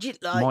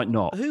 Might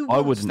not. Who I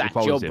wants wouldn't that if I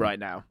was job him. right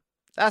now?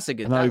 That's a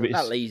good.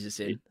 That leads us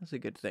in. That's a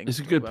good thing. It's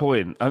a good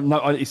point. No,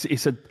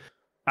 it's an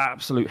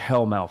absolute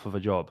hellmouth of a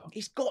job.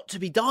 It's got to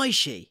be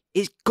Daishi.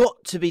 It's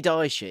got to be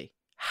Daishi.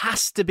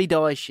 Has to be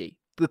Daishi.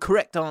 The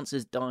correct answer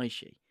is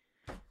Daishi.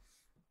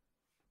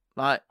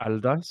 Like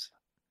Allardyce?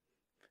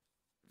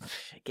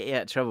 Get you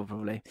out of trouble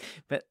probably.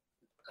 But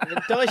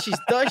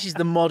Daishi's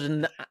the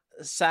modern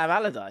Sam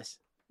Allardyce.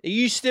 Do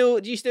you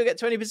still get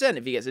 20%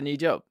 if he gets a new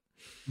job?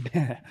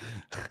 Yeah.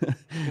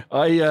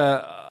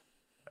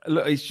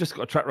 Look, he's just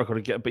got a track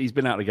record but he's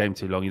been out of the game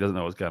too long. He doesn't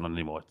know what's going on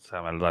anymore,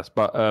 Sam Allardyce.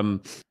 But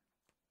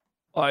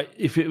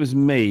if it was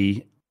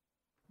me,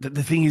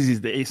 the thing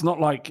is that it's not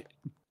like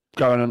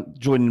going and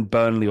joining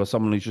Burnley or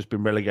someone who's just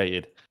been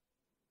relegated.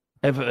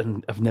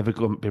 Everton have never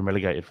been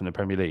relegated from the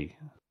Premier League.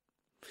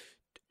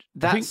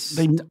 That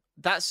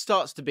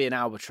starts to be an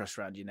albatross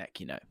around your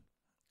neck, you know.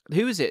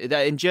 Who was it?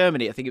 In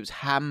Germany, I think it was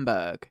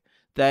Hamburg.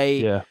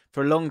 For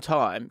a long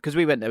time, because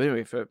we went there, didn't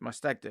we, for my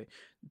stag do,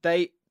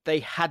 they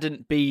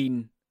hadn't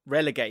been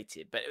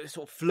relegated, but it was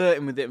sort of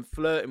flirting with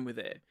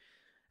it.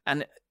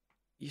 And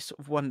you sort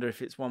of wonder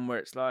if it's one where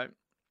it's like,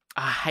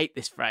 I hate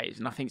this phrase,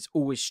 and I think it's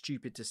always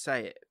stupid to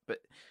say it, but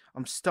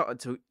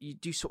you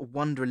do sort of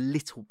wonder a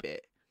little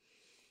bit,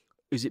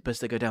 is it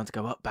best they go down to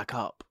go up, back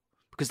up?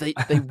 Because they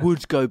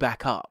would go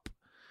back up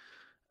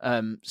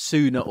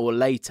sooner or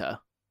later.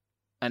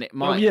 And it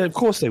might... of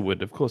course they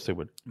would. Of course they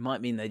would.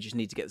 Might mean they just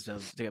need to get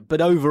themselves together.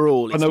 But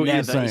overall,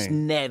 it's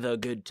never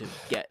good to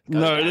go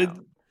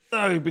down.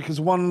 No,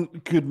 because one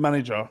good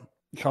manager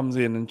comes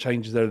in and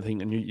changes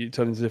everything and you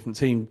turn into a different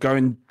team.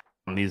 Going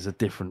down is a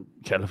different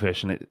kettle of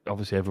fish, and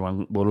obviously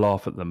everyone will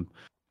laugh at them.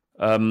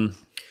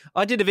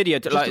 I did a video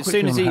as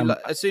soon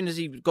as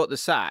he got the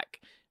sack,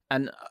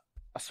 and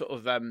I sort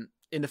of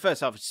in the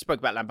first half I spoke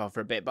about Lampard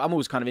for a bit, but I'm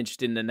always kind of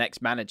interested in the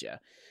next manager,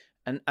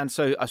 and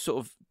so I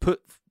sort of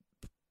put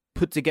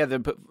together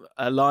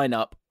a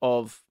lineup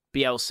of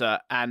Bielsa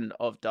and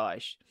of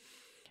Dyche,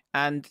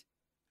 and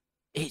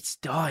it's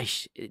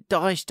Dyche. It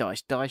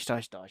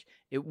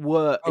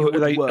worked.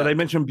 They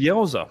mentioned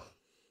Bielsa.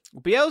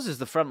 Bielsa's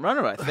the front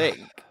runner, I think.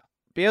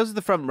 Bielsa's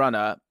the front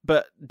runner,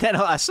 but then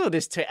I saw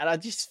this tweet and I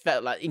just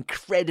felt like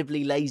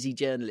incredibly lazy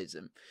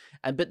journalism.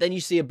 But then you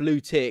see a blue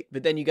tick,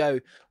 but then you go,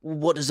 well,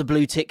 what does a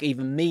blue tick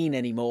even mean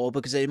anymore?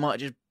 Because they might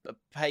have just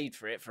paid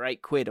for it for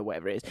 £8 or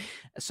whatever it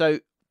is. So,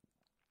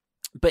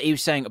 but he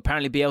was saying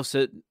apparently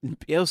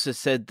Bielsa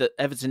said that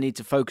Everton need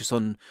to focus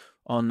on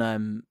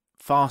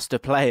faster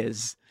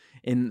players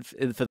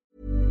for.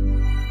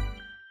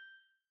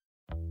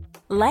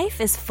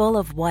 Life is full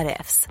of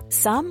what-ifs.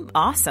 Some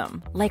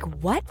awesome, like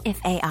what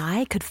if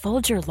AI could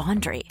fold your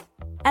laundry?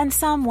 And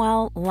some,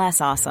 well, less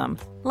awesome,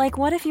 like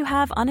what if you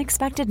have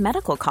unexpected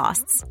medical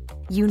costs?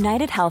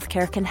 United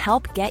Healthcare can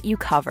help get you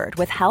covered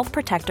with Health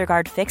Protector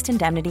Guard fixed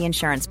indemnity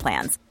insurance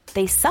plans.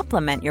 They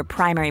supplement your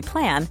primary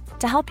plan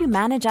to help you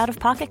manage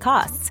out-of-pocket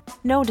costs.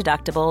 No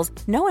deductibles,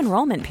 no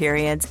enrollment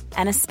periods,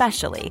 and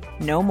especially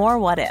no more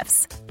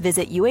what-ifs.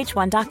 Visit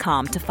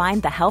uh1.com to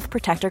find the Health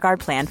Protector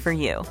Guard plan for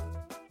you.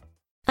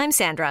 I'm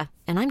Sandra,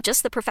 and I'm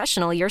just the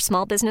professional your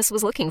small business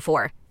was looking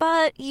for.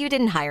 But you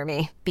didn't hire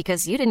me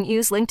because you didn't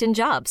use LinkedIn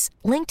Jobs.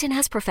 LinkedIn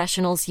has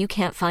professionals you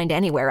can't find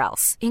anywhere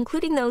else,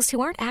 including those who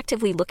aren't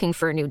actively looking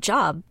for a new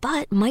job,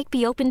 but might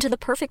be open to the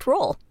perfect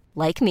role,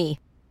 like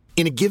me.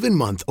 In a given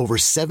month, over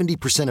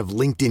 70% of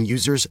LinkedIn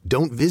users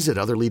don't visit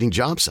other leading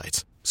job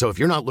sites. So if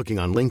you're not looking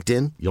on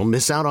LinkedIn, you'll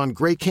miss out on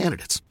great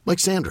candidates like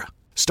Sandra.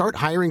 Start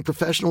hiring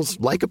professionals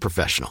like a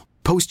professional.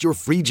 Post your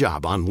free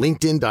job on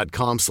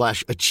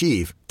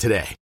linkedin.com/achieve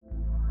today.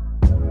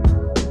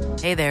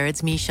 Hey there,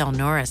 it's Michelle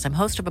Norris. I'm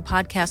host of a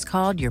podcast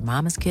called Your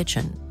Mama's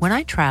Kitchen. When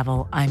I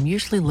travel, I'm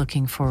usually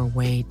looking for a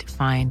way to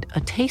find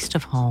a taste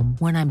of home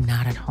when I'm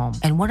not at home.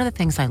 And one of the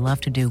things I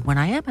love to do when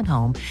I am at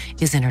home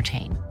is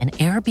entertain. And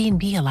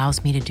Airbnb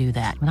allows me to do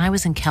that. When I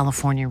was in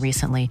California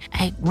recently,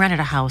 I rented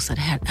a house that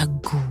had a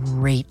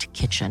great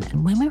kitchen.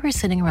 And when we were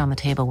sitting around the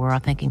table, we were all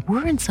thinking,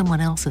 we're in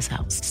someone else's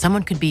house.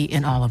 Someone could be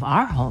in all of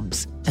our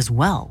homes as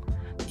well.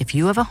 If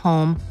you have a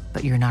home,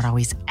 but you're not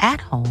always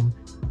at home,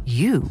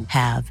 you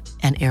have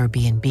an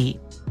Airbnb.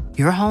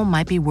 Your home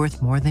might be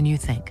worth more than you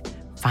think.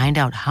 Find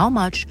out how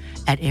much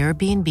at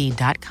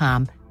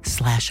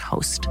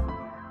airbnb.com/host.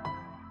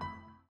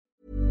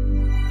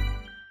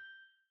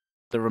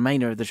 The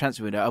remainder of the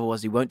transfer window,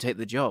 otherwise he won't take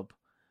the job.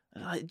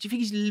 Like, do you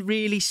think he's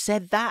really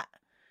said that?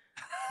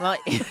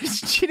 Like, do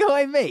you know what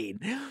I mean?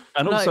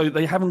 And like, also,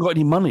 they haven't got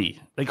any money.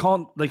 They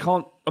can't. I mean,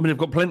 they've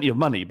got plenty of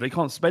money, but they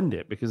can't spend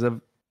it because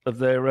of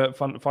their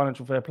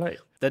financial fair play.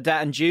 The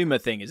Dan Juma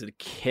thing is a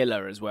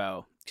killer as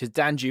well, because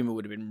Dan Juma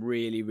would have been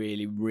really,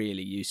 really,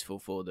 really useful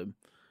for them.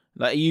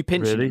 Like, are you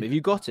pinching him? Have you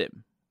got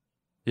him?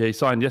 Yeah, he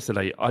signed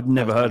yesterday. I'd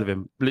never heard of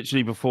him.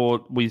 Literally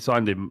before we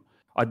signed him,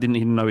 I didn't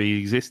even know he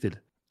existed.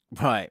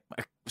 Right.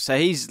 So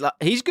he's a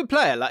good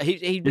player. Like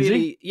he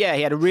really, yeah,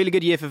 he had a really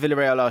good year for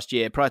Villarreal last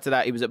year. Prior to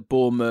that, he was at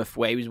Bournemouth,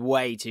 where he was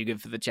way too good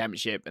for the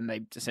Championship, and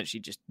they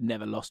essentially just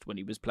never lost when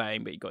he was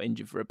playing. But he got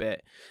injured for a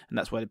bit, and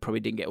that's why they probably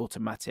didn't get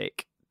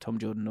automatic. Tom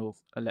Jordan will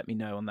let me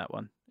know on that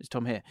one. Is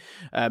Tom here?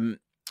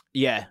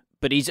 Yeah,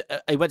 but he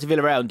went to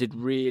Villarreal and did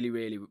really,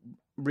 really,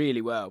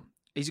 really well.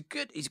 He's a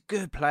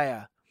good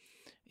player.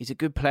 He's a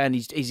good player, and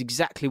he's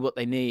exactly what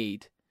they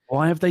need.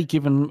 Why have they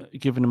given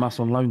him us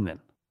on loan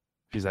then?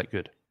 If he's that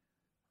good.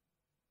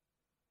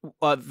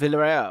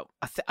 Villarreal.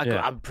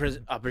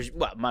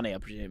 Money. I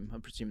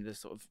presume there's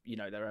sort of,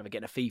 they're either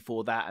getting a fee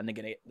for that,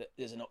 and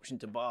there's an option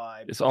to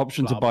buy. It's an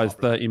option to buy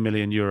 30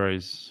 million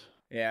euros.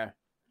 Yeah,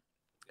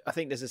 I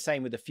think there's the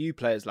same with a few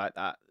players like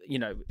that.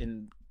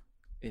 In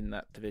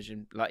that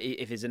division, like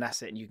if it's an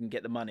asset and you can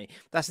get the money,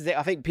 that's the thing.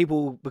 I think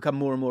people become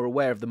more and more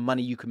aware of the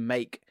money you can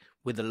make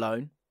with a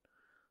loan,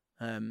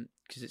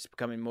 because it's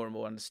becoming more and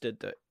more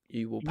understood that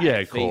you will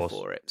pay a fee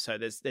for it. So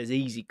there's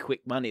easy,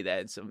 quick money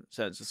there. So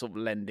it's sort of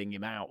lending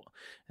him out.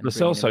 Lo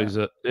Celso's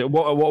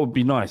what would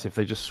be nice if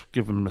they just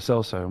give him Lo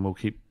Celso and we'll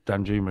keep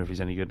Dan Juma if he's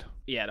any good.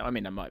 Yeah, I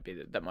mean that might be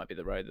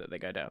the road that they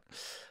go down.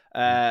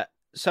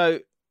 So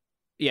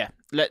yeah,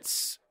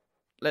 let's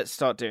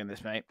start doing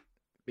this, mate,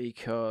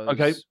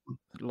 because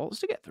lots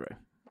to get through.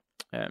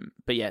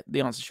 But yeah, the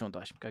answer is Sean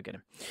Dyche. Go get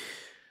him.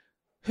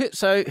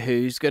 So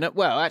who's gonna?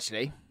 Well,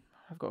 actually,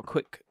 I've got a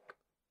quick.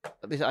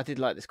 I did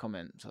like this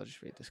comment, so I'll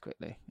just read this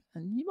quickly.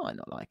 And you might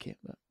not like it,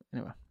 but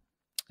anyway.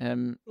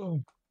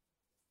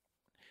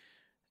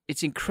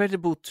 It's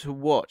incredible to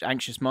watch.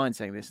 Anxious Mind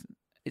saying this.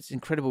 It's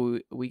incredible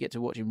we get to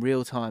watch in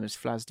real time as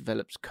Flaz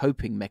develops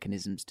coping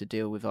mechanisms to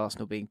deal with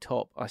Arsenal being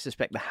top. I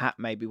suspect the hat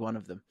may be one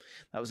of them.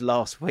 That was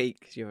last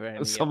week.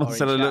 Someone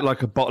said it looked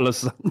like a bottle of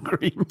sun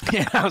cream.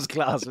 Yeah, that was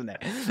class, wasn't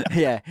it?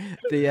 Yeah.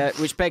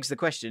 Which begs the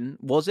question,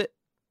 was it?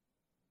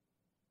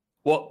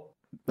 What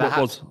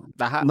was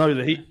the hat? No,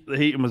 the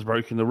heating was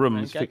broken. The room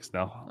is fixed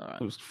now. Right.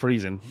 It was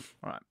freezing.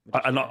 All right.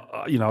 I'd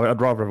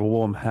rather have a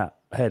warm head.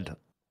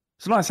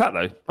 It's a nice hat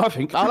though, I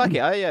think. I like it.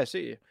 Oh yeah, I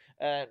see you.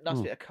 Nice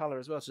bit of colour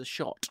as well. It's a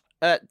shot.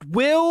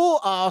 Will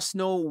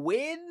Arsenal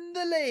win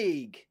the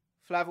league?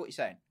 Flav, what are you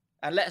saying?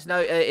 And let us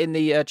know in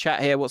the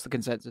chat here. What's the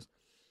consensus?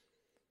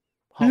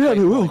 Yeah, they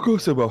will. Of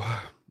course they will.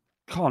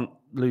 Can't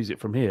lose it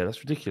from here.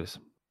 That's ridiculous.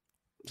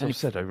 As I've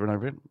said over and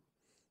over again.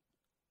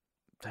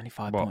 It's only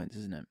 5 points,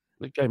 isn't it?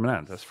 The game in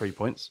hand. That's 3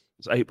 points.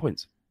 It's 8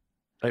 points.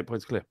 8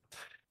 points clear.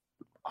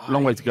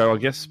 Long way to go, I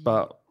guess,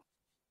 but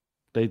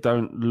they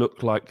don't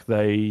look like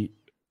they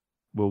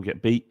will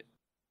get beat.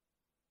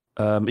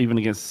 Even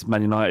against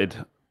Man United.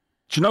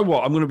 Do you know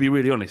what? I'm going to be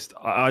really honest.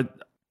 I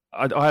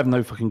have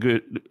no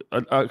fucking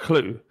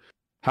clue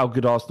how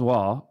good Arsenal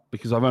are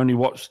because I've only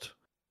watched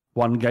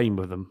one game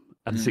with them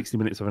and 60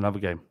 minutes of another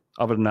game.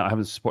 Other than that, I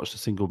haven't watched a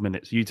single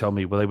minute. So you tell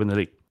me, will they win the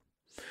league?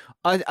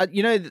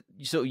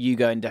 Sort of you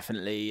going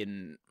definitely,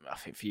 and I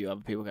think for you,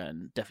 other people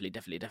going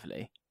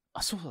definitely.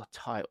 I saw a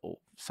title,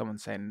 someone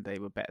saying they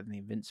were better than the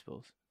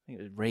Invincibles. I think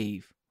it was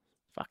Reeve.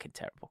 Fucking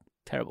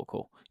terrible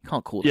call. You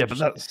can't call them. Yeah, but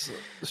that's a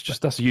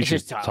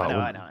YouTube title.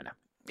 I know.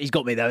 He's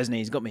got me though, isn't he?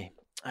 He's got me.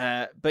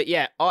 But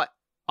yeah,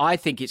 I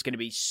think it's going to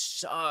be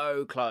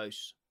so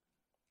close.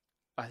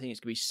 I think it's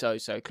going to be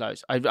so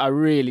close. I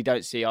really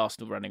don't see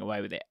Arsenal running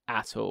away with it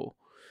at all.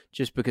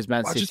 Just because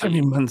Man City... I just don't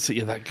mean Man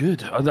City are that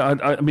good.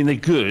 I mean, they're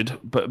good,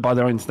 but by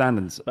their own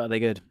standards. But are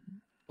they good?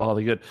 Are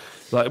they good?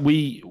 Like,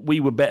 we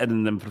were better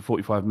than them for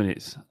 45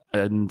 minutes.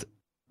 And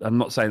I'm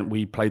not saying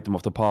we played them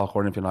off the park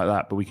or anything like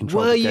that, but we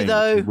controlled the game. Were you,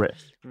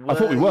 though? I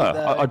thought we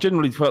were. I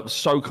genuinely felt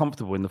so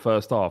comfortable in the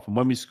first half. And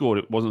when we scored,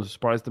 it wasn't a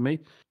surprise to me.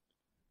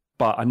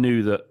 But I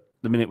knew that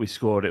the minute we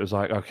scored, it was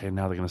like, okay,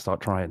 now they're going to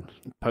start trying.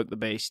 Poke the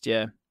beast,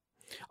 yeah.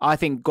 I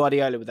think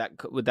Guardiola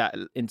with that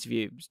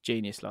interview was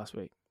genius last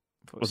week.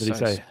 What did he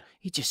say?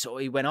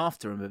 He went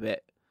after him a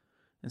bit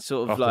and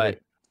sort of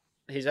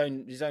his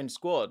own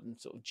squad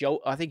and sort of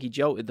I think he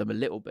jolted them a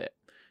little bit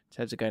in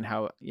terms of going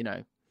how do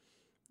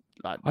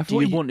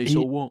you want this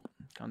or what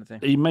kind of thing.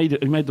 He made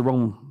the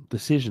wrong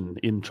decision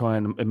in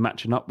trying and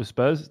matching up with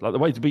Spurs. Like the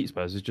way to beat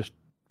Spurs is just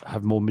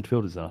have more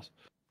midfielders than us.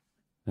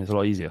 And it's a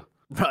lot easier.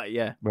 Right,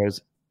 yeah.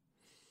 Whereas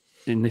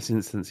in this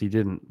instance he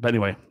didn't. But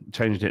anyway,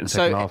 changed it in the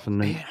second half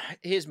and then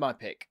here's my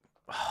pick.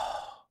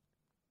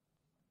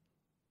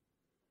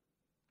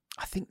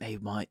 I think they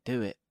might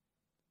do it.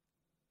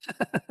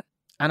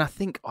 And I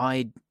think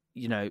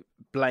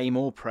blame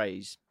or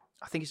praise.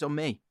 I think it's on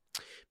me.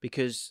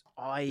 Because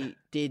I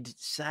did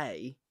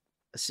say,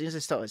 as soon as I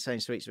started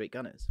saying Sweet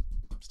Gunners,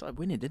 started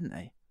winning, didn't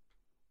they?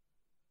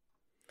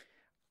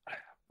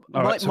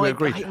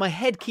 My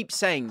head keeps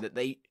saying that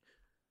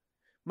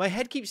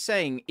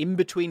in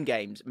between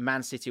games,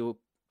 Man City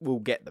will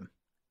get them.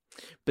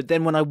 But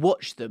then when I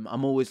watch them,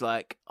 I'm always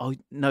like, oh,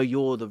 no,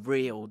 you're the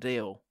real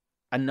deal.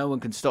 And no one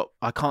can stop.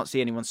 I can't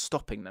see anyone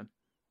stopping them.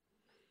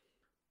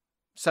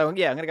 So,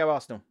 yeah, I'm going to go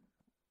Arsenal.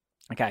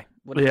 Okay.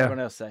 What did everyone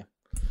else say?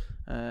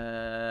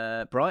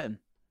 Brighton.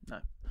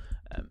 No.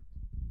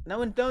 No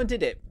one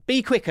did it.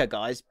 Be quicker,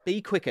 guys.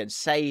 Be quicker and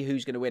say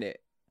who's going to win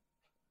it.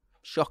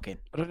 Shocking.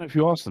 I don't know if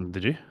you asked them,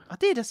 did you? I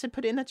did. I said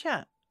put it in the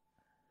chat.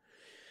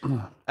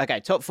 Okay,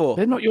 top four.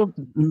 They're not your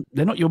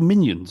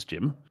minions,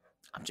 Jim.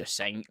 I'm just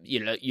saying,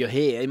 you're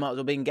here. You might as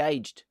well be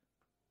engaged.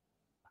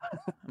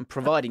 I'm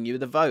providing you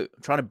with a vote.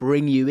 I'm trying to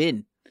bring you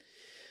in.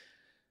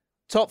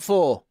 Top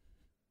four.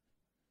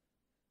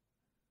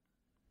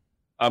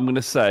 I'm going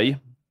to say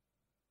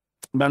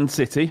Man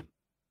City.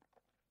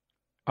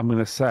 I'm going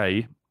to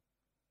say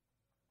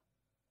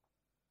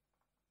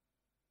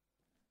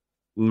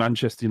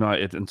Manchester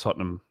United and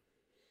Tottenham.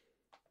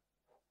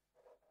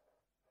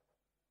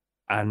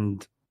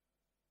 And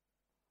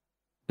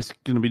it's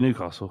going to be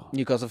Newcastle.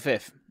 Newcastle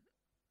fifth.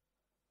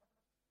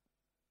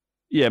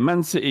 Yeah,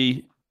 Man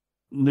City,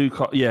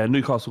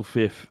 Newcastle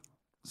fifth.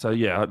 So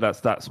yeah,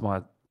 that's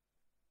my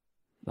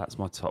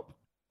top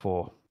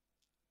four.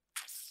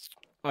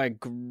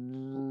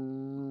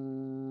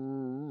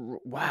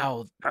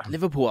 Wow,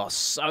 Liverpool are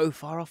so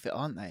far off it,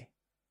 aren't they?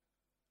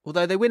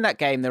 Although they win that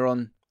game, they're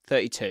on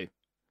 32.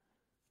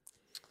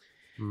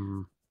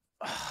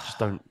 Just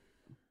don't.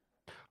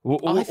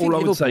 I think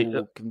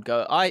Liverpool can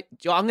go.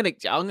 I'm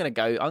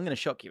gonna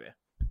shock you here.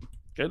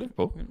 Go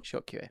Liverpool. I'm gonna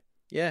shock you here.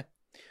 Yeah,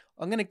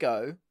 I'm gonna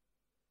go.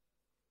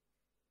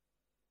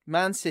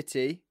 Man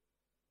City,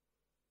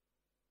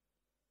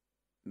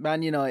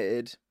 Man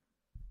United,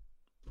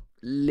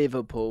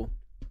 Liverpool,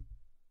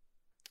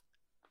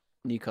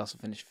 Newcastle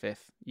finished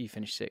fifth. You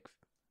finished sixth.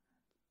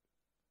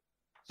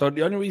 So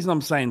the only reason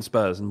I'm saying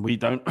Spurs, and we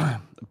don't,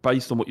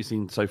 based on what you've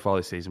seen so far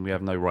this season, we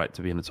have no right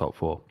to be in the top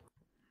four.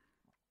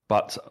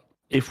 But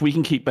if we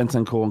can keep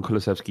Bentancur and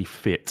Kulusevski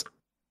fit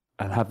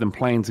and have them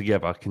playing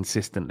together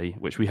consistently,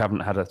 which we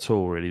haven't had at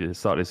all really at the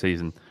start of the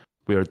season,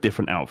 we're a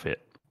different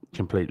outfit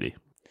completely.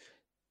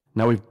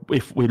 Now, if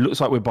it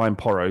looks like we're buying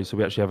Porro, so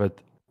we actually have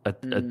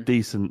a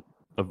decent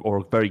or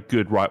a very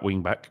good right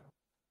wing back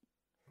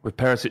with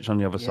Perisic on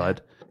the other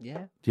side.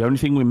 Yeah. The only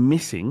thing we're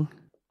missing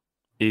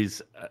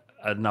is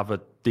another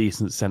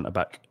decent centre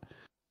back.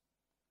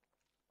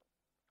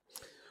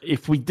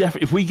 If we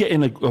get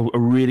in a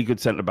really good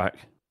centre back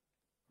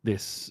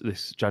this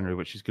January,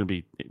 which is going to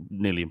be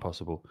nearly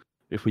impossible,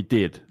 if we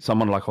did,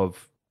 someone like I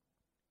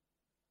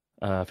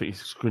think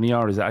it's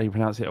Skriniar, is that how you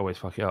pronounce it? I always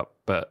fuck it up.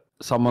 But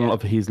someone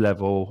of his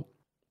level,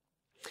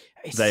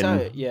 it's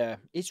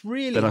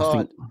really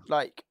hard.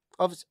 Like,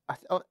 obviously,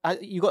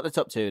 you got the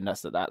top two, and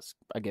that's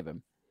I give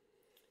him.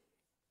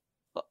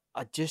 But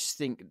I just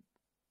think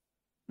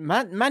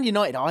Man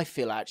United, I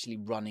feel actually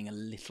running a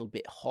little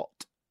bit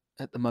hot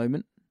at the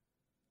moment.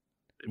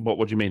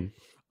 What do you mean?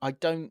 I'm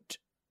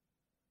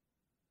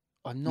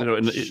not.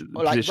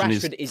 Like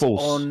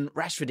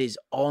Rashford is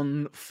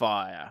on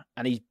fire,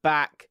 and he's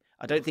back.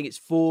 I don't think it's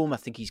form. I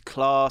think he's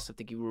class. I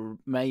think he will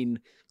remain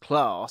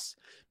class.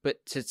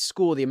 But to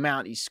score the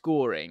amount he's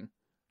scoring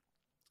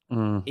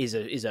is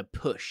a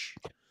push.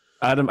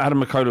 Adam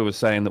McCullough was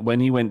saying that when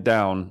he went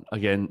down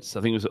against,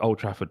 I think it was at Old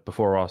Trafford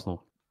before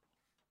Arsenal,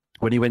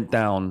 when he went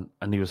down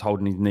and he was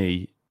holding his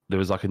knee, there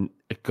was like a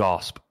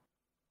gasp.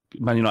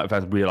 Man United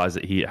fans realised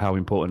that how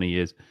important he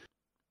is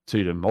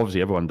to them.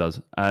 Obviously, everyone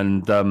does.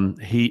 And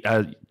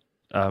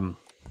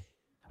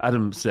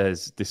Adam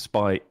says,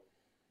 despite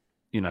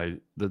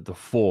the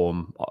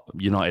form,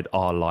 United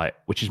are light,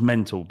 which is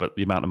mental, but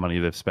the amount of money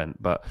they've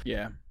spent. But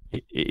yeah,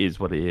 it is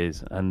what it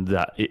is, and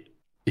that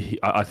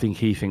I think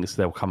he thinks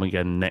they'll come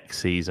again next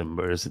season,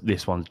 whereas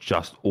this one's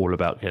just all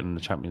about getting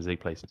the Champions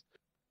League places.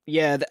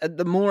 Yeah,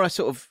 the more I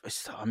sort of,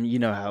 you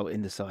know how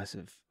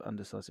undecisive,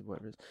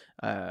 whatever it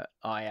is,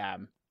 I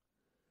am,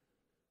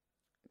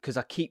 because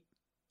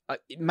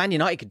Man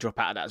United could drop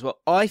out of that as well.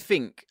 I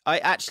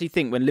actually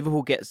think when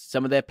Liverpool gets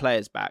some of their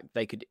players back,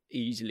 they could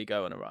easily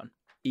go on a run.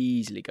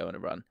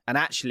 And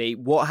actually,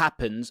 what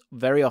happens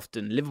very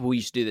often, Liverpool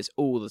used to do this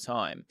all the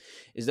time,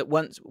 is that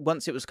once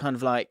it was kind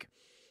of like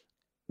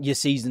your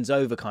season's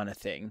over kind of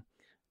thing,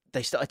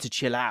 they started to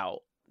chill out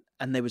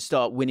and they would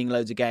start winning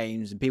loads of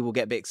games and people would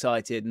get a bit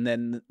excited, and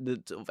then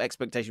the sort of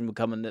expectation would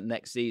come in the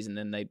next season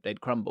and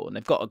they'd crumble. And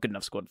they've got a good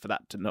enough squad for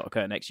that to not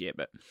occur next year.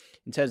 But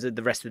in terms of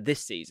the rest of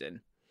this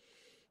season,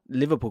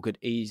 Liverpool could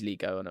easily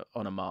go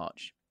on a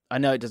march. I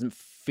know it doesn't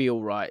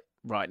feel right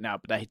now,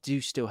 but they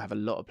do still have a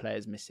lot of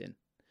players missing.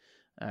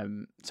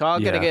 So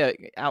I'm going to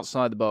get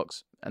outside the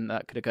box, and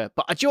that could occur.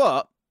 But do you know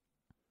what?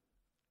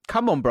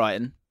 Come on,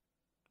 Brighton.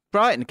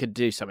 Brighton could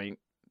do something.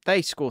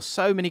 They score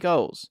so many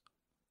goals.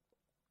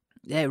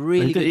 They're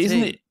really good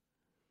team.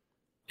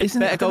 It's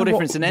better goal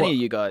difference than any of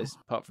you guys,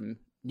 apart from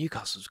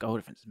Newcastle's goal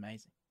difference is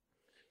amazing.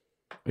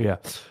 Yeah.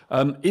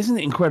 Isn't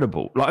it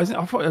incredible? Like,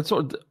 I thought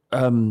sort of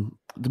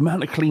the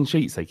amount of clean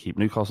sheets they keep,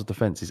 Newcastle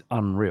defence is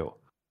unreal.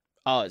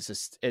 Oh,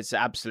 it's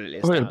absolutely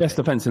the best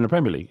defence in the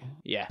Premier League.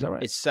 Yeah, is that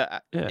right?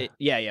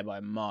 It's by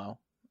a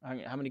mile.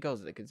 How many goals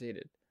have they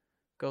conceded?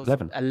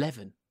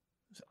 11.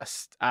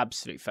 That's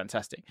absolutely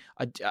fantastic.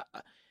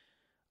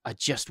 I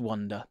just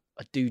wonder.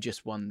 I do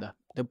just wonder.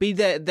 They'll be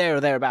there or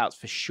thereabouts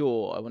for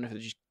sure. I wonder if they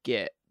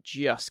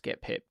just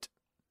get pipped.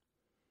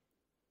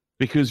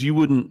 Because you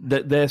wouldn't.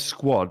 Their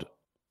squad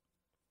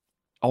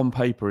on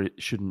paper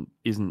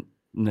isn't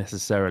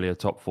necessarily a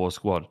top four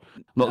squad.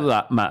 Not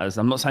that matters.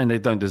 I'm not saying they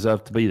don't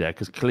deserve to be there,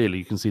 because clearly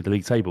you can see the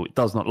league table. It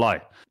does not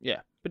lie.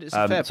 Yeah, but it's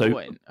a fair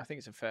point. I think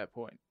it's a fair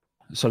point.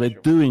 So they're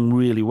doing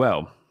really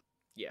well.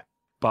 Yeah.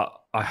 But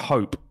I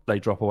hope they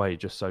drop away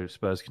just so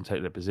Spurs can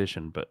take their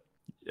position. But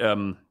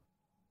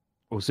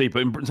we'll see.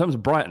 But in terms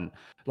of Brighton,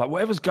 like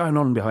whatever's going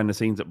on behind the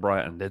scenes at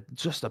Brighton, they're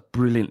just a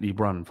brilliantly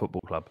run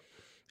football club.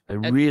 They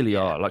really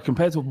are. Like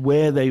compared to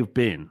where they've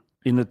been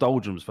in the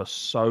doldrums for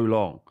so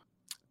long.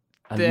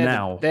 And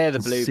they're the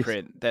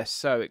blueprint. They're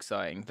so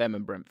exciting. Them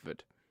and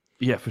Brentford.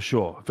 Yeah, for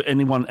sure. For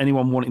anyone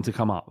wanting to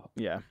come up.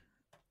 Yeah,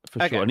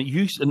 for sure. And it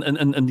used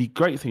and the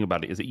great thing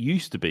about it is it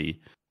used to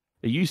be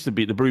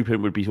the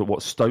blueprint would be what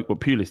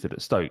Pulis did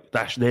at Stoke.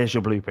 There's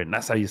your blueprint.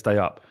 That's how you stay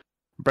up.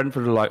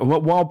 Brentford are like,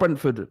 while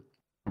Brentford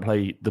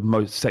play the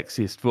most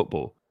sexiest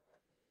football,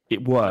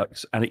 it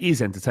works and it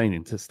is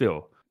entertaining to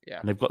still. Yeah,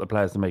 and they've got the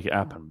players to make it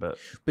happen. But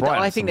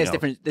I think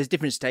there's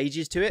different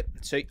stages to it.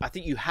 So I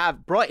think you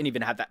have Brighton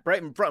even had that.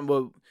 Brighton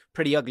were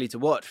pretty ugly to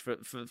watch for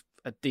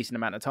a decent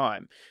amount of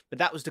time, but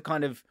that was to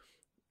kind of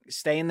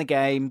stay in the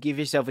game, give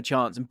yourself a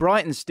chance. And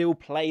Brighton still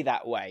play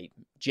that way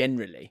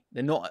generally.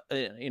 They're not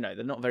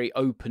they're not a very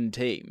open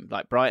team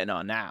like Brighton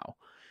are now.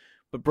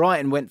 But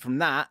Brighton went from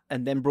that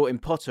and then brought in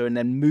Potter and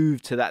then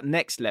moved to that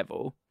next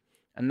level,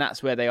 and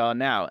that's where they are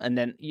now. And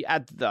then you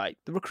add the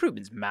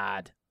recruitment's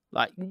mad.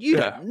 Like,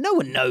 no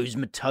one knows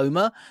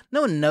Matoma.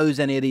 No one knows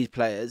any of these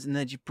players. And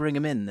then you bring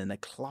them in and their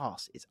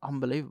class is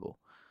unbelievable.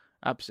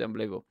 Absolutely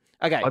unbelievable.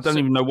 Okay. I don't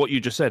even know what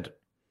you just said.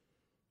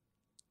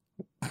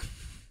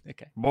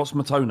 Okay. What's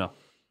Matoma?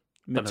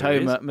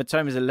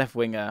 Matoma's a left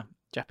winger,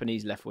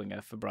 Japanese left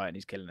winger for Brighton.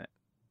 He's killing it.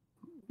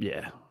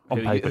 Yeah.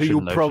 Who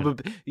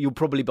you'll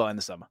probably buy in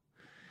the summer.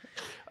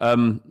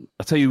 I'll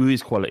tell you who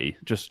is quality,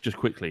 just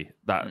quickly.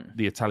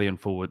 The Italian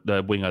forward,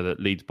 the winger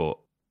that Leeds bought,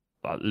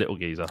 little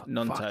geezer.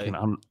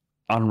 Nonto.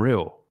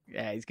 Unreal.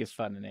 Yeah, he's good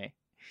fun, isn't he?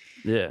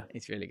 Yeah.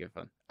 It's really good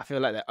fun. I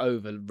feel like they're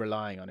over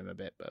relying on him a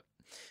bit, but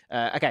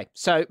okay.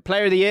 So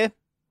player of the year,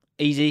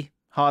 easy.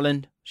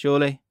 Haaland,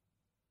 surely.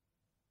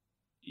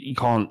 You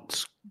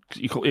can't.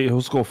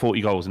 He'll score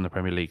 40 goals in the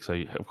Premier League,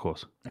 so of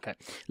course. Okay.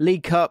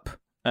 League Cup.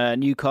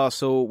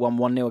 Newcastle won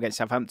 1-0 against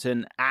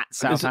Southampton. At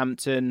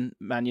Southampton,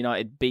 Man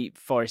United beat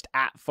Forest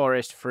at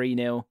Forest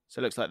 3-0.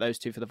 So it looks like those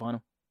two for the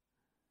final.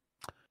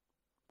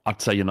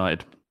 I'd say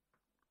United.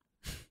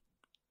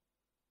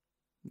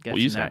 You're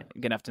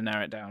going to have to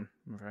narrow it down,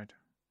 I'm afraid.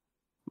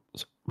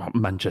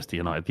 Manchester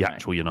United, the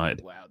actual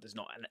United. Wow, there's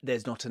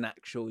not an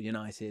actual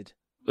United.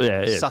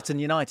 Yeah, it is. Sutton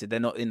United, they're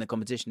not in the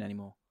competition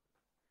anymore.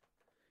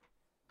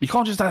 You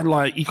can't just add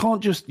you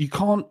got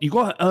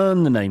to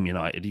earn the name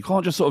United. You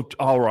can't just sort of,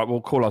 all right,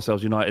 we'll call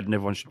ourselves United and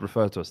everyone should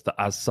refer to us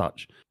as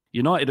such.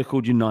 United are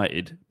called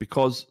United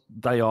because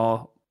they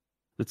are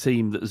the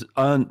team that has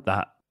earned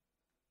that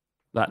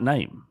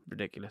name.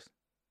 Ridiculous.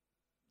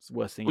 It's the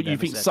worst thing But you've you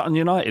ever think said. Sutton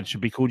United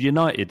should be called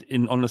United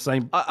on the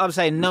same... I'm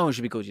saying no one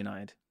should be called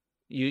United.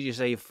 You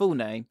say your full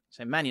name,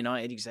 say Man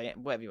United, you can say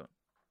whatever you want.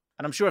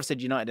 And I'm sure I've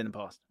said United in the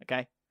past,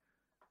 okay?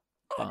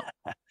 But,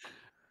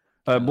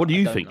 what do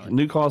you think? know.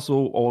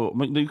 Newcastle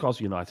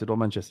United or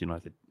Manchester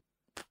United?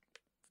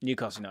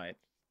 Newcastle United.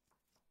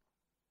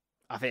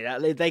 I think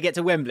that they get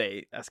to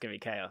Wembley, that's going to be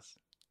chaos.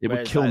 It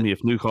would kill me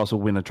if Newcastle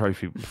win a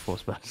trophy before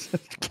Spurs.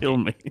 Kill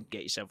me.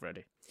 Get yourself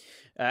ready.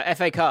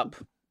 FA Cup.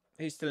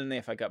 Who's still in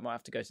the FA Cup? Might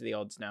have to go to the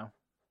odds now.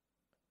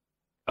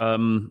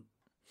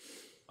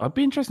 I'd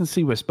be interested to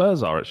see where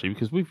Spurs are actually,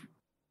 because we've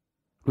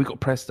got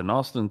Preston,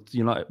 Arsenal,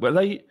 United. When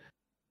are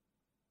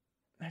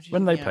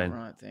they playing?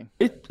 Right thing.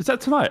 Is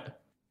that tonight?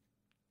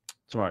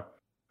 Tomorrow.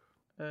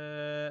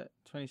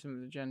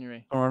 27th of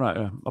January. All right,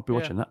 yeah. I'll be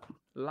watching that.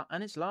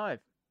 And it's live.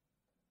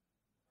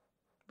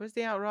 Where's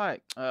the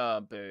outright? Oh,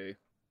 boo.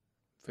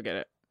 Forget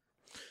it.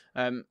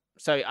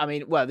 So, I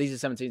mean, well, these are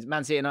 17s.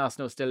 Man City and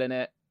Arsenal still in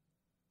it.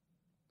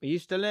 Are you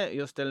still in it?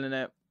 You're still in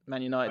it.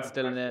 Man United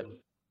still in it.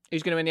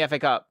 Who's going to win the FA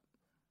Cup?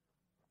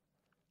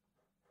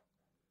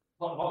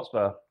 Tottenham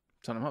Hotspur.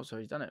 Tottenham Hotspur,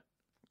 he's done it.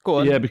 Go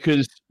on. Yeah,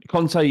 because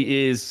Conte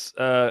is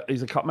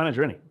he's a cup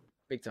manager, isn't he?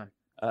 Big time.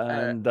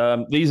 And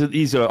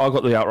these are I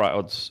got the outright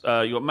odds.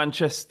 You got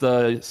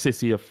Manchester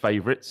City are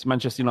favourites,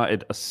 Manchester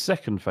United are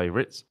second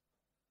favourites,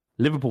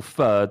 Liverpool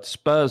third,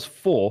 Spurs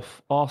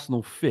fourth,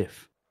 Arsenal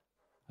fifth,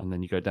 and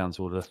then you go down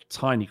to all the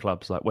tiny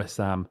clubs like West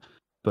Ham,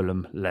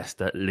 Fulham,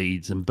 Leicester,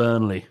 Leeds, and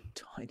Burnley.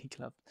 Tiny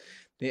club.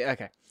 Yeah,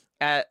 okay.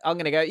 I'm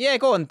gonna go. Yeah,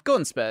 go on,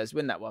 Spurs,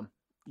 win that one.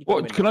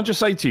 Can I just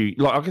say to you?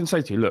 Like I can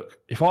say to you, look,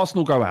 if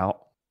Arsenal go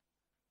out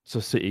to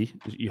City,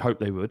 you hope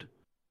they would,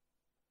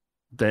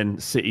 then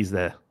City's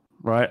there.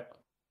 Right?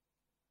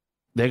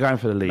 They're going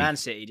for the league. Man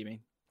City, do you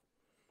mean?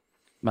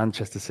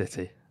 Manchester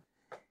City.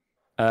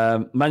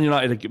 Man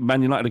United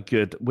are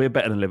good. We're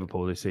better than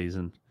Liverpool this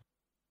season.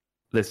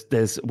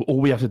 There's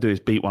all we have to do is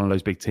beat one of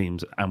those big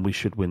teams, and we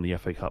should win the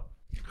FA Cup.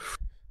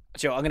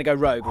 Sure, I'm going to go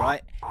rogue,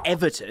 right?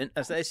 Everton,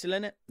 are they still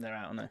in it? They're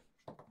out, aren't they?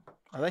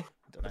 Are they? I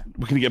don't know.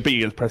 We're going to get beat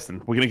against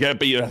Preston. We're going to get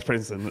beat against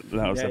Preston.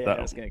 That's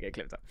going to get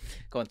clipped up.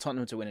 Go on,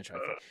 Tottenham to win a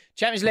trophy.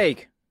 Champions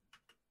League.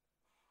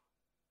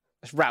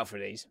 Let's route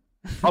through these.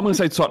 I'm going to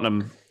say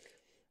Tottenham.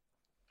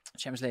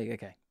 Champions League,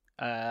 okay.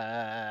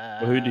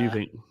 Who do you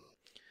think?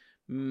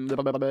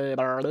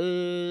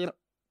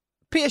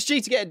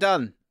 PSG to get it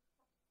done.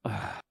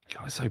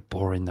 God, it's so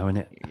boring though, isn't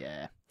it?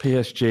 Yeah.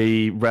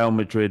 PSG, Real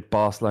Madrid,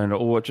 Barcelona,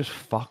 just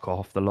fuck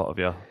off, the lot of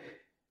you.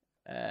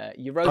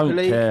 Europa Don't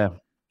League. care.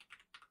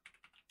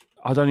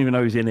 I don't even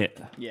know who's in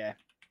it. Yeah.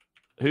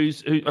 Who?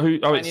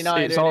 Man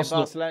United, it's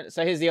Arsenal. Barcelona.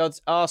 So here's the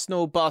odds: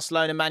 Arsenal,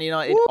 Barcelona, Man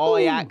United, Woo!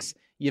 Ajax,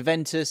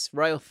 Juventus,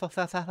 Real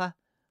Jeez,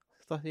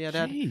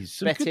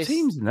 some Betis, good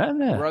teams in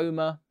there.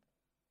 Roma.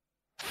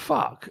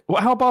 Fuck.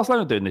 How are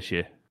Barcelona doing this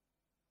year?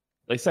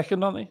 They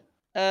second, aren't they?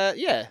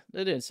 Yeah,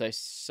 they're doing so.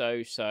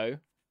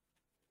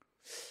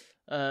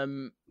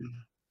 I'm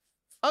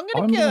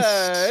gonna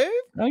go.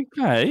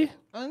 Okay.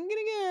 I'm gonna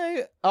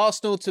go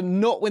Arsenal to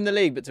not win the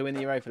league, but to win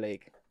the Europa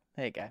League.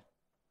 There you go.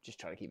 Just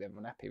trying to keep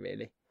everyone happy,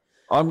 really.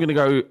 I'm gonna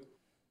go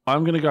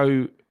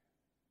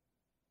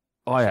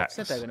Ajax.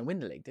 I said they were going to win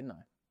the league, didn't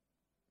I?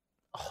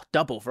 Oh,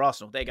 double for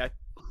Arsenal. There you go.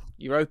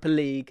 Europa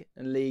League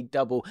and League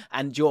double,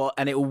 and it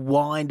will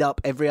wind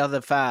up every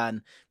other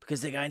fan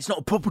because they're going, it's not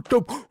a proper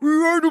double. We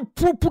had a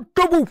proper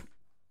double.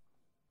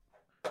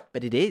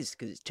 But it is,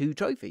 because it's 2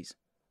 trophies.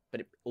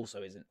 But it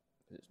also isn't,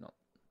 because it's not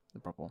the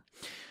proper one.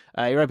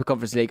 Europa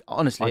Conference League,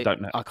 honestly, I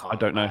don't know. I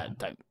don't know. I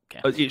don't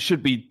care. It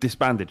should be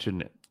disbanded,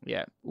 shouldn't it?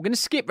 Yeah. We're going to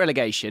skip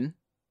relegation,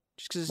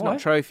 just because it's not a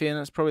trophy, and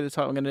that's probably the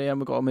type we're going to do, and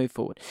we've got to move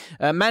forward.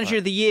 Manager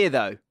of the year,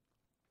 though.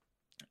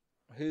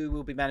 Who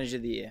will be manager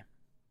of the year?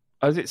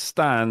 As it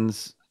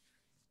stands,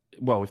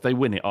 well, if they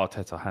win it,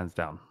 Arteta, hands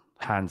down.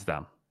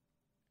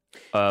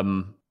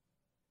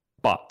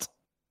 But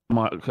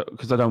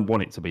because I don't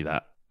want it to be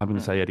that, I'm going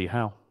to say Eddie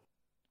Howe.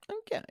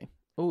 Okay.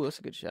 Oh, that's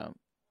a good shout.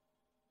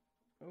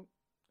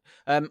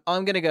 I'm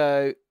going to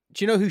go.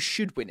 Do you know who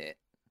should win it?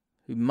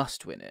 Who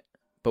must win it,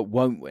 but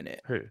won't win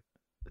it? Who?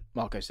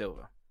 Marco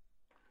Silva.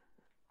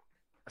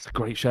 That's a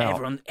great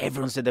shout.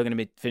 Everyone said they were going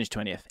to finish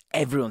 20th.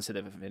 Everyone said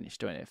they would finish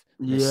 20th.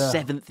 Yeah.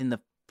 They're 7th in the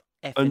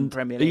effing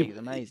Premier League. It's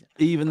amazing.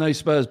 Even though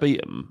Spurs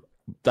beat them,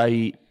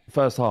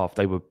 first half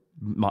they were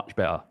much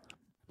better.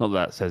 Not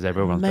that says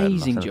everyone's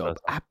amazing better job.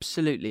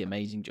 Absolutely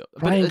amazing job.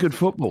 Playing good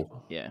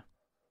football. Yeah.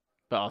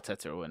 But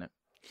Arteta will win it.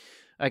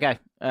 Okay.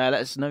 Let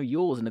us know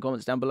yours in the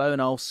comments down below,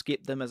 and I'll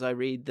skip them as I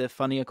read the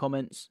funnier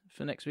comments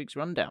for next week's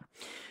rundown.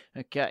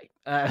 Okay.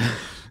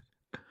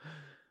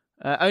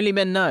 Only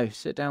men know.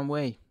 Sit down,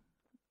 we.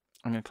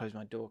 I'm going to close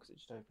my door because it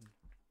just opened.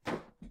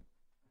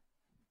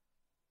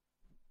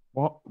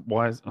 What?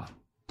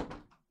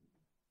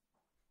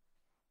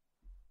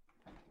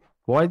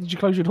 Why did you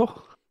close your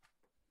door?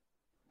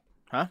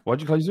 Huh? Why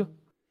did you close your door?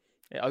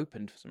 It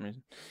opened for some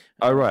reason.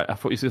 Oh, right. I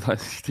thought you said like,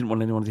 you didn't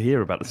want anyone to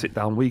hear about the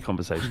sit-down we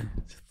conversation.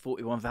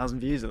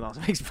 41,000 views in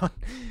last week's one.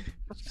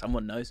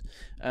 Someone knows.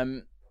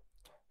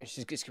 It's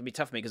going to be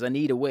tough for me because I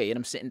need a wee and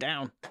I'm sitting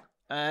down.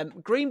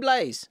 Green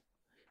Blaze.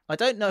 I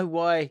don't know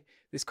why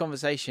this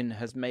conversation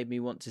has made me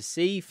want to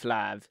see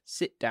Flav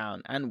sit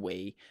down and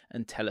wee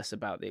and tell us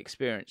about the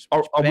experience.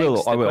 I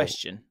will.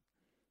 Question.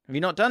 Have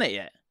you not done it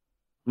yet?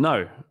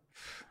 No.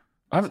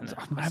 I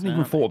haven't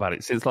even thought about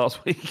it since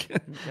last week.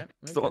 Okay.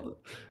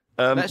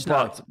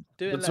 But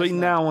between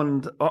now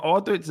and I'll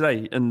do it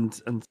today, and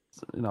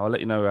I'll let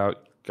you know how it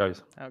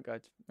goes. Okay.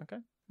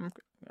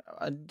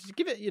 Just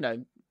give it,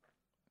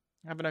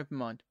 have an open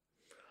mind.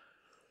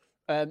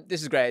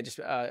 This is great.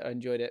 I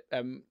enjoyed it.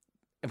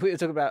 We were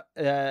talking about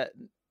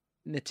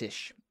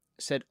Nitish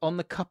said on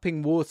the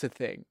cupping water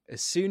thing.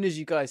 As soon as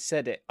you guys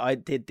said it, I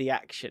did the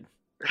action.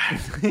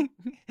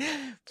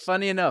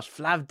 Funny enough,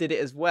 Flav did it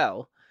as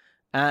well,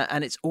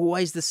 and it's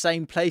always the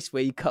same place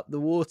where you cup the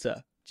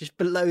water. Just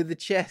below the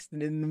chest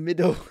and in the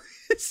middle.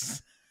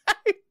 It's so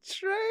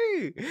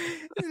true.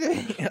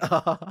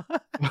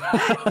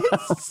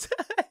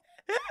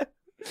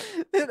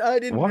 I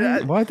didn't.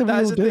 Why do we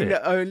all do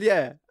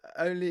it?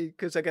 Only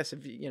because I guess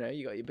if you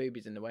got your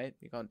boobies in the way,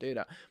 you can't do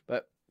that.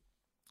 But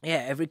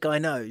yeah, every guy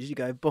knows. You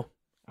go, boom,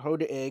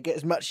 hold it here, get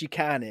as much as you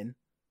can in.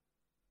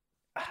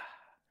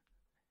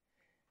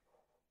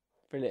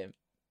 Brilliant.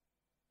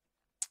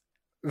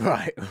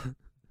 Right.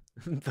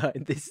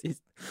 But this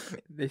is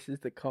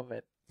the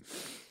comment.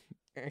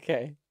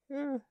 Okay.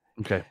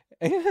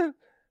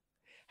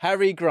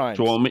 Harry Grimes.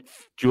 Do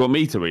you want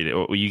me to read it,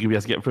 or are you gonna be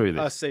able to get through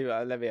this? I'll see.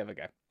 Let me have a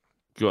go.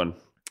 Go on.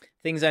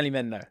 Things only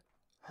men know.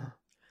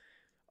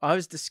 I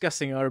was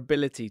discussing our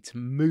ability to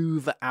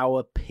move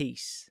our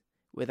piece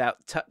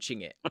without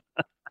touching it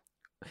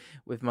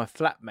with my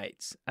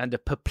flatmates and a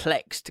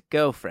perplexed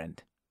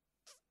girlfriend.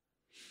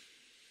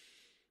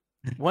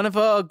 One of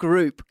our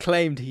group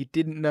claimed he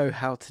didn't know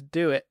how to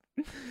do it.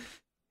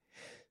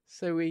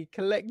 So we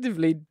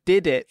collectively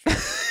did it.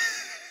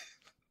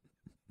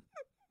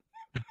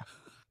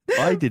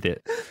 I did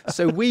it.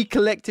 So we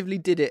collectively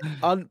did it,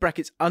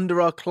 brackets, under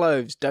our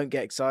clothes, don't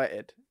get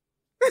excited,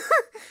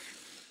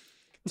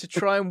 to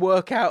try and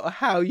work out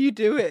how you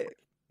do it.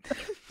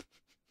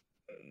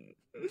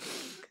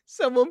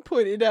 Someone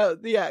pointed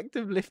out the act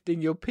of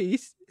lifting your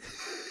piece.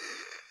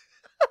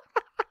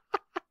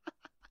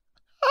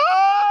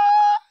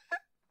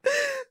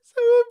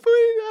 Someone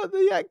pointed out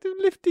the act of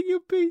lifting your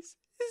piece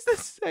is the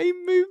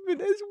same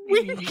movement as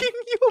winking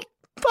your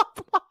bum.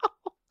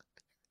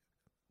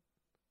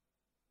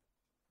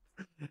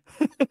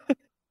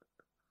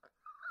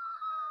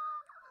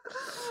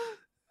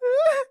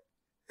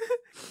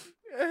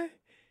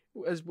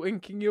 As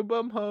winking your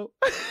bum hole.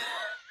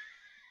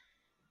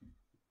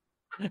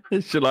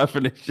 Shall I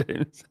finish,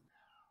 James?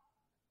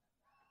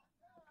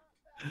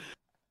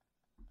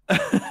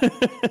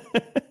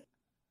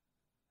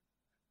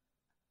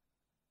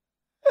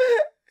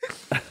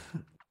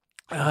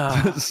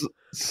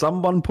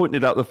 Someone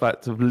pointed out the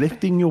fact of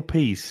lifting your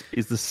piece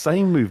is the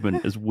same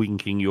movement as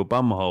winking your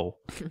bumhole.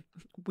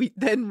 We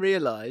then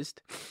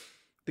realised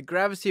the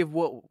gravity of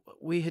what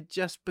we had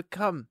just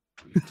become.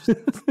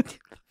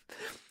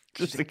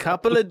 Just a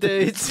couple of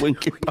dudes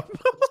winking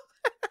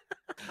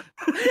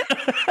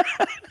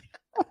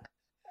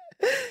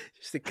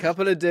Just a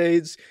couple of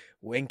dudes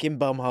winking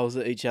bumholes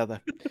at each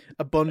other.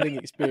 A bonding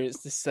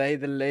experience, to say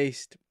the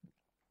least.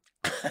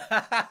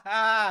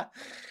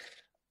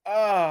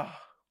 Oh,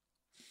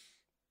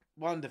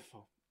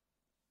 wonderful.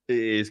 It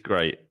is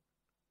great.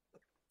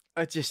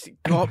 It just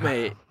got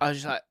me. I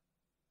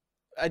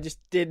just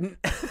didn't.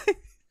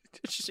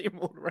 Just see them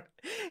all around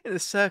in a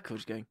circle,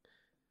 just going.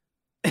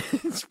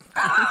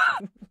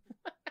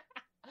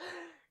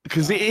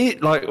 Because it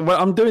is like,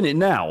 well, I'm doing it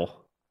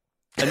now,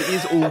 and it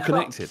is all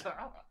connected.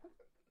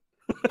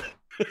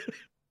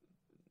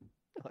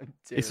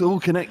 It's all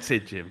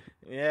connected, Jim.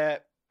 Yeah.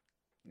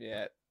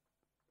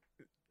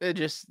 They're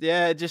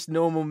just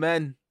normal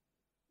men.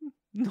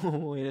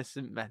 Normal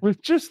innocent men. We're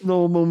just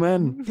normal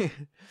men.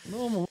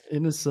 Normal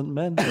innocent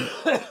men.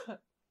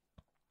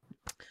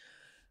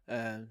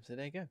 So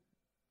there you go.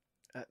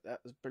 That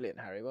was brilliant,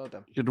 Harry. Well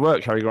done. Good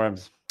work, Harry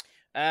Grimes.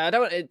 I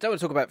don't want to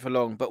talk about it for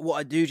long, but what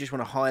I do just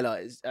want to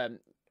highlight is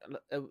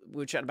we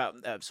were chatting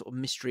about sort of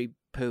mystery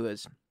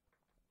pooers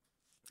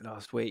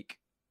last week.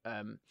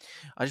 I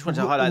just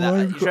wanted to highlight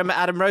that. You remember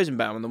Adam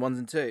Rosenbaum on the ones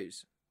and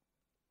twos?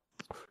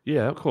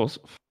 Yeah, of course.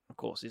 Of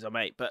course, he's our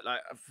mate. But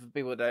like, for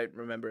people who don't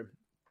remember him,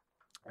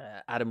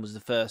 Adam was the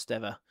first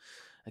ever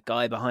a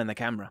guy behind the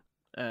camera.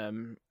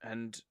 And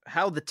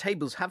how the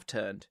tables have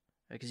turned,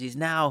 because he's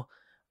now,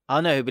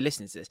 I know he'll be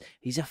listening to this,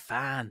 he's a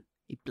fan.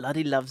 He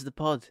bloody loves the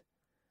pod,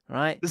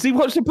 right? Does he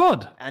watch the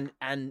pod?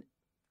 And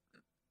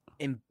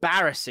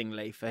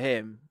embarrassingly for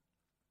him,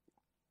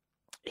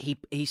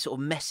 he sort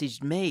of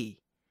messaged me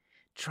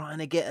trying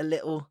to get,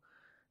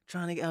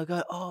 I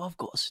go, oh, I've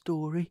got a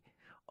story.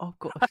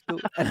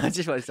 And I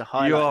just wanted to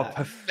highlight You are that.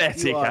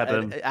 pathetic,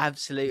 Adam. An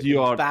absolute You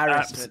are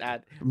embarrassment,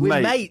 Ad. We're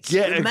mates.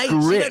 Get We're a mates.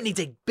 grip. You don't need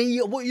to be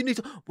what you need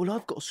to. Well,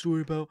 I've got a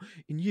story about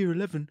in year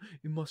 11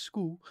 in my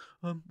school.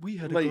 We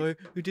had a guy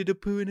who did a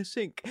poo in a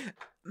sink.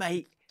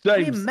 Mate,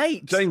 we're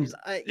mates. James,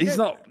 he's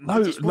not. No,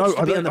 he just wants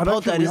to be on the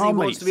pod, though, doesn't he? He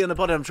wants to be on the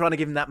pod. I'm trying to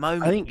give him that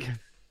moment. I think.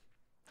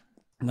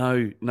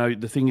 No.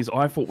 The thing is,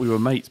 I thought we were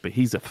mates, but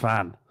he's a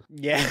fan.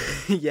 Yeah,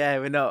 yeah,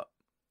 we're not.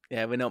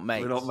 Yeah, we're not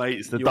mates. We're not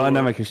mates. The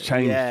dynamic has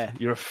changed. Yeah.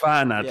 You're a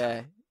fan, Ad.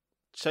 Yeah.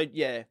 So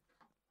yeah,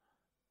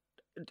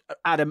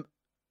 Adam,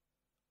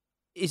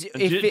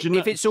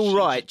 if it's all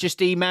right,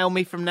 just email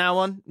me from now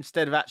on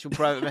instead of actual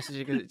private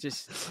messaging because it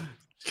just.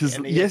 Because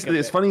yesterday,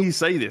 it's funny you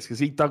say this because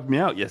he dug me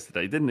out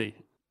yesterday, didn't he?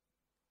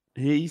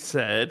 He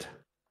said.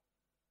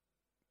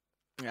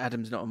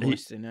 Adam's not a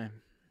moisty, no.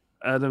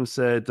 Adam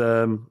said he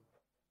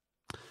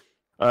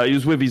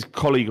was with his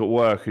colleague at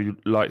work who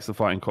likes the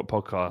Fighting Cock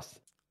podcast.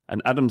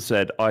 And Adam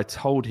said, I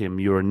told him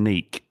you're a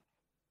neek.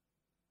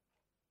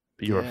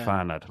 But you're a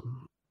fan,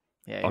 Adam.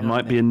 Yeah, I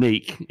might be a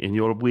neek in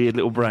your weird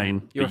little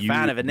brain. You're a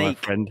fan of a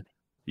neek.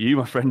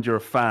 My friend, you're a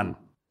fan.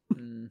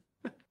 Yeah,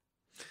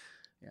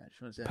 I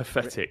just wanted to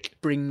pathetic.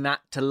 Bring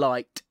that to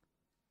light.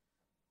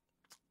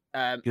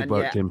 Good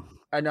work, Tim.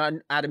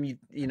 And Adam,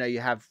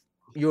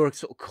 you're a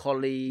sort of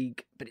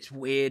colleague, but it's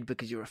weird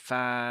because you're a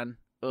fan.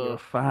 You're a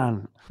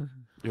fan.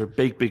 You're a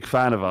big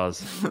fan of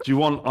ours. Do you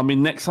want? I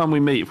mean, next time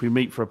we meet, if we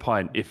meet for a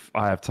pint, if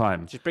I have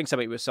time, just bring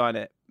something. We'll sign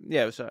it.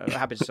 Yeah, we're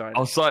happy to sign it.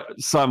 I'll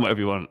sign whatever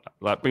you want.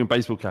 Like, bring a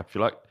baseball cap if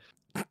you like.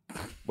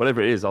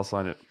 Whatever it is, I'll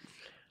sign it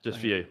just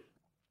for you.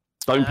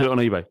 Don't put it on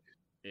eBay.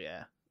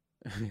 Yeah,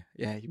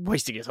 yeah, you're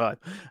wasting your time.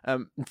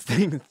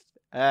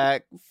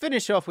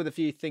 Finish off with a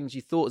few things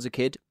you thought as a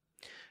kid.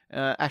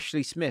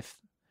 Ashley Smith,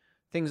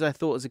 things I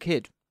thought as a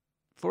kid.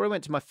 Before I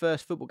went to my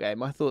first football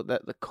game, I thought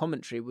that the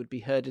commentary would be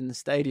heard in the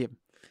stadium.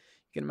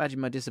 You can imagine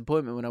my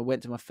disappointment when I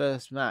went to my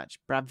first match,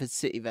 Bradford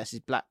City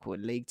versus Blackpool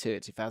in League 2 in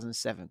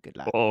 2007. Good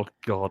lad. Oh,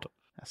 God.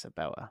 That's a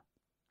belter.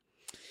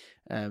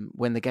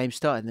 When the game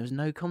started, there was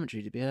no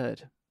commentary to be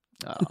heard.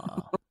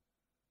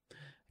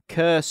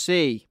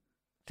 Kersey,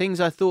 things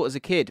I thought as a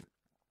kid.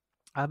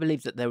 I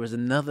believed that there was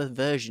another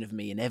version of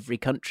me in every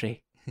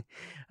country.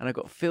 And I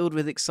got filled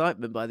with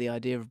excitement by the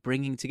idea of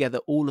bringing together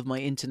all of my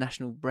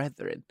international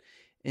brethren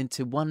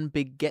into one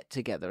big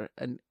get-together,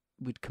 and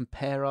we'd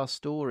compare our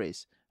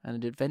stories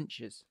and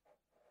adventures.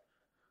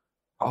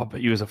 Oh,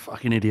 but you was a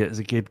fucking idiot as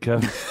a kid,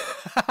 Kerr.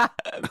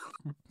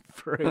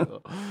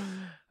 Brutal.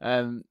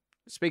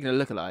 Speaking of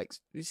lookalikes,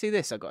 did you see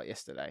this I got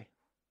yesterday?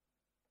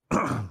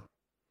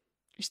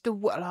 It's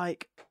the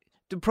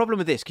problem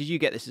with this, because you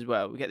get this as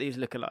well. We get these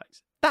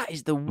lookalikes. That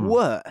is the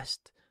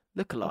worst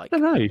lookalike. I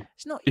don't know.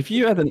 It's not. If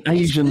you had an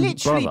Asian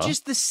it's literally brother,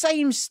 just the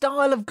same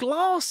style of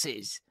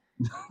glasses.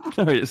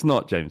 No, it's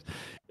not, James.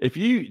 If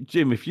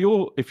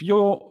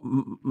your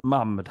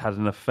mum had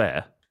an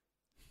affair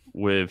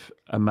with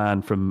a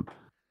man from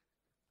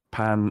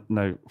how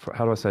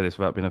do I say this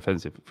without being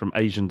offensive? From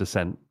Asian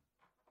descent.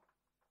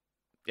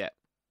 Yeah.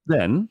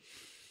 Then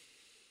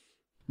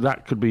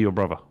that could be your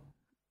brother.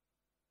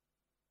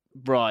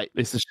 Right.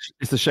 It's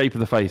the shape of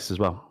the face as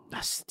well.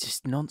 That's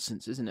just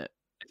nonsense, isn't it?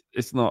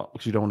 It's not,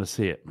 because you don't want to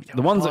see it.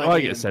 The ones that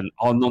I get sent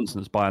are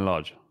nonsense by and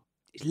large.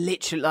 It's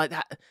literally like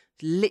that.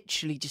 It's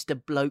literally just a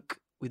bloke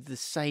with the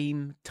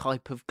same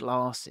type of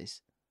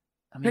glasses.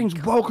 I mean,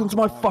 James, welcome to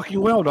my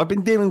fucking world. I've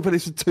been dealing with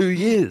this for 2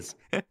 years.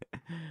 And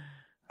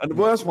the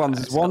worst ones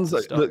is ones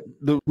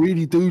that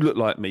really do look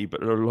like me,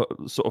 but are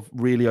sort of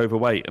really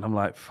overweight. And I'm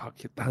like,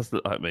 fuck, it does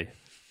look like me.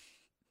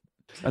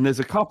 And there's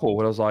a couple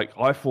where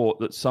I thought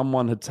that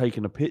someone had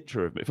taken a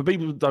picture of me. For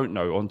people who don't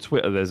know, on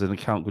Twitter, there's an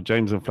account called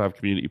James and Flav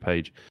Community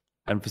Page.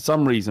 And for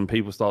some reason,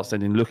 people start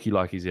sending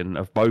looky-likeys in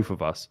of both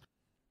of us.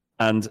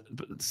 And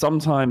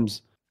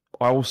sometimes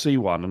I will see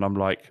one and I'm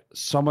like,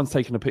 someone's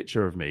taken a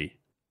picture of me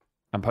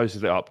and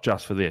posted it up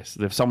just for this.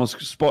 If someone's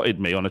spotted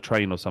me on a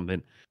train or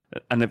something,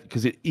 and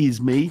because it is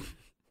me,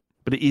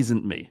 but it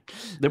isn't me.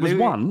 There was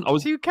one.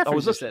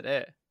 Catherine just said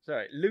it.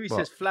 Sorry, Louis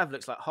says Flav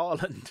looks like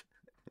Haaland.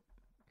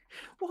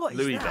 What is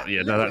Louis, that?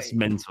 Yeah, no, that's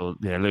mental.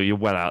 Yeah, Louis, you're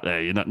well out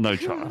there. You're no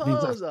chance.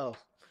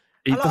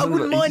 I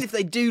wouldn't mind if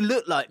they do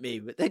look like me,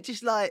 but they're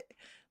just like,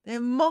 they're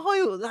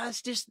mild.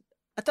 That's just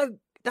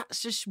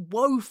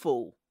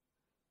woeful.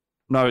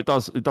 No, it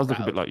does look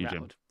a bit like you,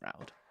 Jim.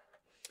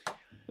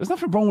 There's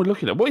nothing wrong with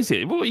looking at. What is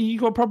it? What, you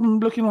got a problem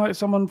looking like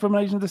someone from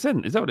Asian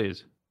descent? Is that what it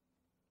is?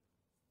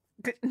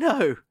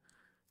 No.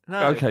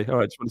 Okay, all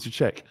right. Just wanted to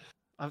check.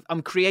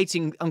 I'm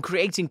creating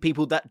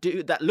people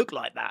that look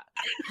like that.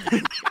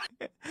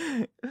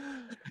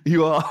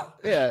 You are.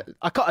 Yeah,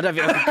 I don't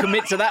think I can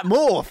commit to that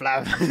more,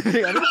 Flav.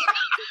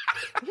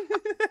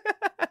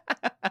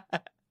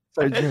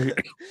 So true.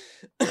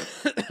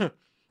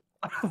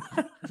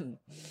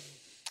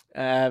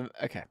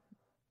 Okay.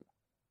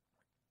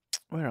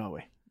 Where are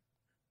we?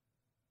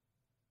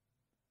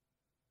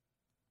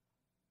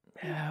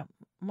 Yeah,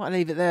 might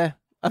leave it there.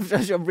 I'm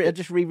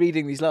just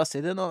rereading these last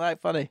two. They're not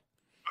that funny.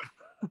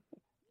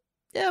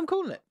 Yeah, I'm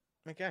calling it.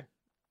 Okay.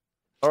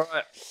 All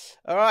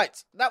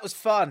right. That was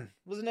fun,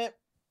 wasn't it?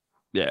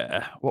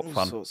 Yeah, what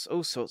fun.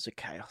 All sorts of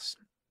chaos.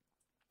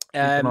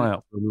 Keep an eye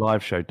out for a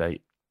live show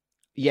date.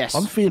 Yes.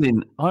 I'm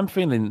feeling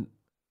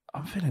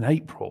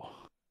April.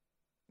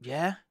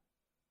 Yeah?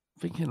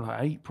 Thinking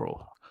like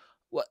April.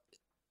 What?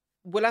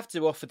 We'll have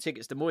to offer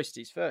tickets to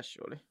Moisties first,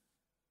 surely.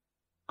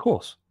 Of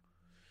course.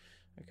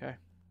 Okay.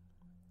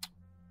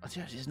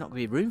 There's not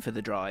going to be room for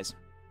the dries.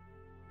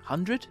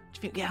 100? Do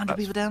you think we get 100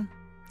 people down?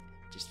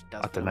 Just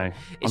doesn't. I don't know.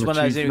 It's one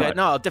of those things you go,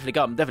 no, I'll definitely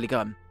come.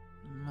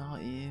 No,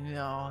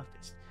 I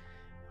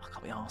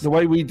can't be arsed. The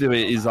way we do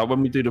it is like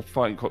when we do the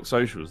Fighting Cock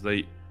socials,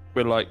 we're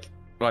like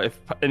if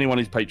anyone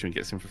who's patron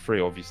gets in for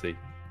free, obviously,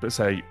 but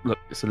say, look,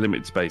 it's a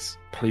limited space.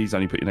 Please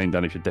only put your name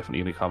down if you're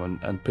definitely going to come,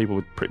 and people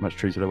would pretty much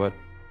true to their word.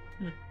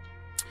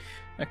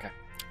 Okay.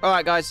 All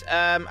right, guys.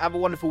 Have a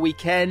wonderful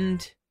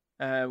weekend.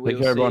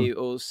 We'll see you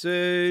all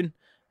soon.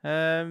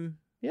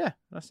 Yeah,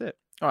 that's it.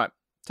 All right.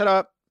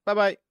 Ta-da.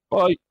 Bye-bye.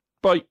 Bye.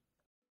 Bye.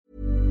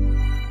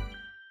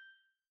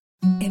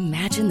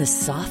 Imagine the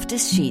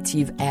softest sheets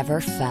you've ever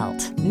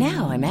felt.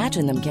 Now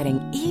imagine them getting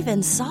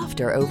even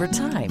softer over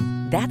time.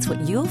 That's what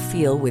you'll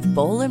feel with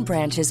Boll &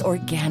 Branch's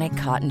organic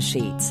cotton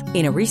sheets.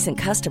 In a recent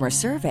customer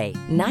survey,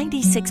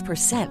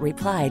 96%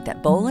 replied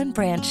that Boll &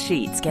 Branch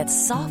sheets get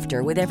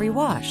softer with every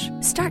wash.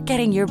 Start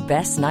getting your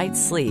best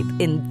night's sleep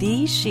in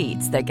these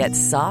sheets that get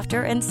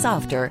softer and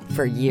softer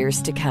for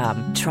years to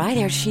come. Try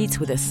their sheets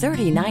with a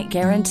 30-night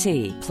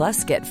guarantee.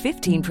 Plus, get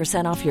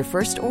 15% off your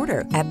first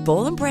order at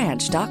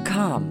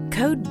bollandbranch.com.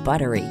 Code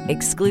BUTTERY.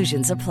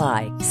 Exclusions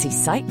apply. See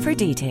site for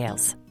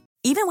details.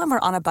 Even when we're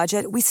on a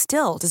budget, we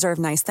still deserve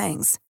nice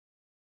things.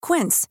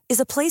 Quince is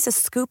a place to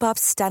scoop up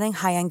stunning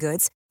high-end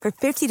goods for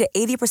 50 to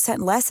 80%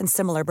 less than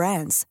similar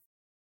brands.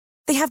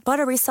 They have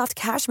buttery soft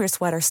cashmere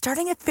sweaters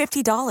starting at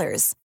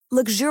 $50,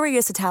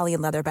 luxurious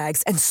Italian leather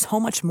bags, and so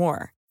much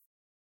more.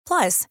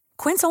 Plus,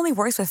 Quince only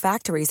works with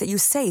factories that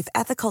use safe,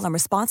 ethical, and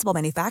responsible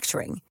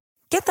manufacturing.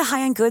 Get the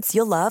high-end goods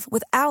you'll love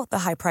without the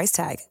high price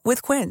tag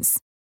with Quince.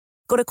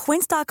 Go to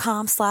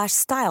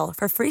quince.com/style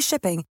for free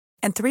shipping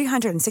and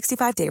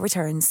 365-day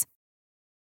returns.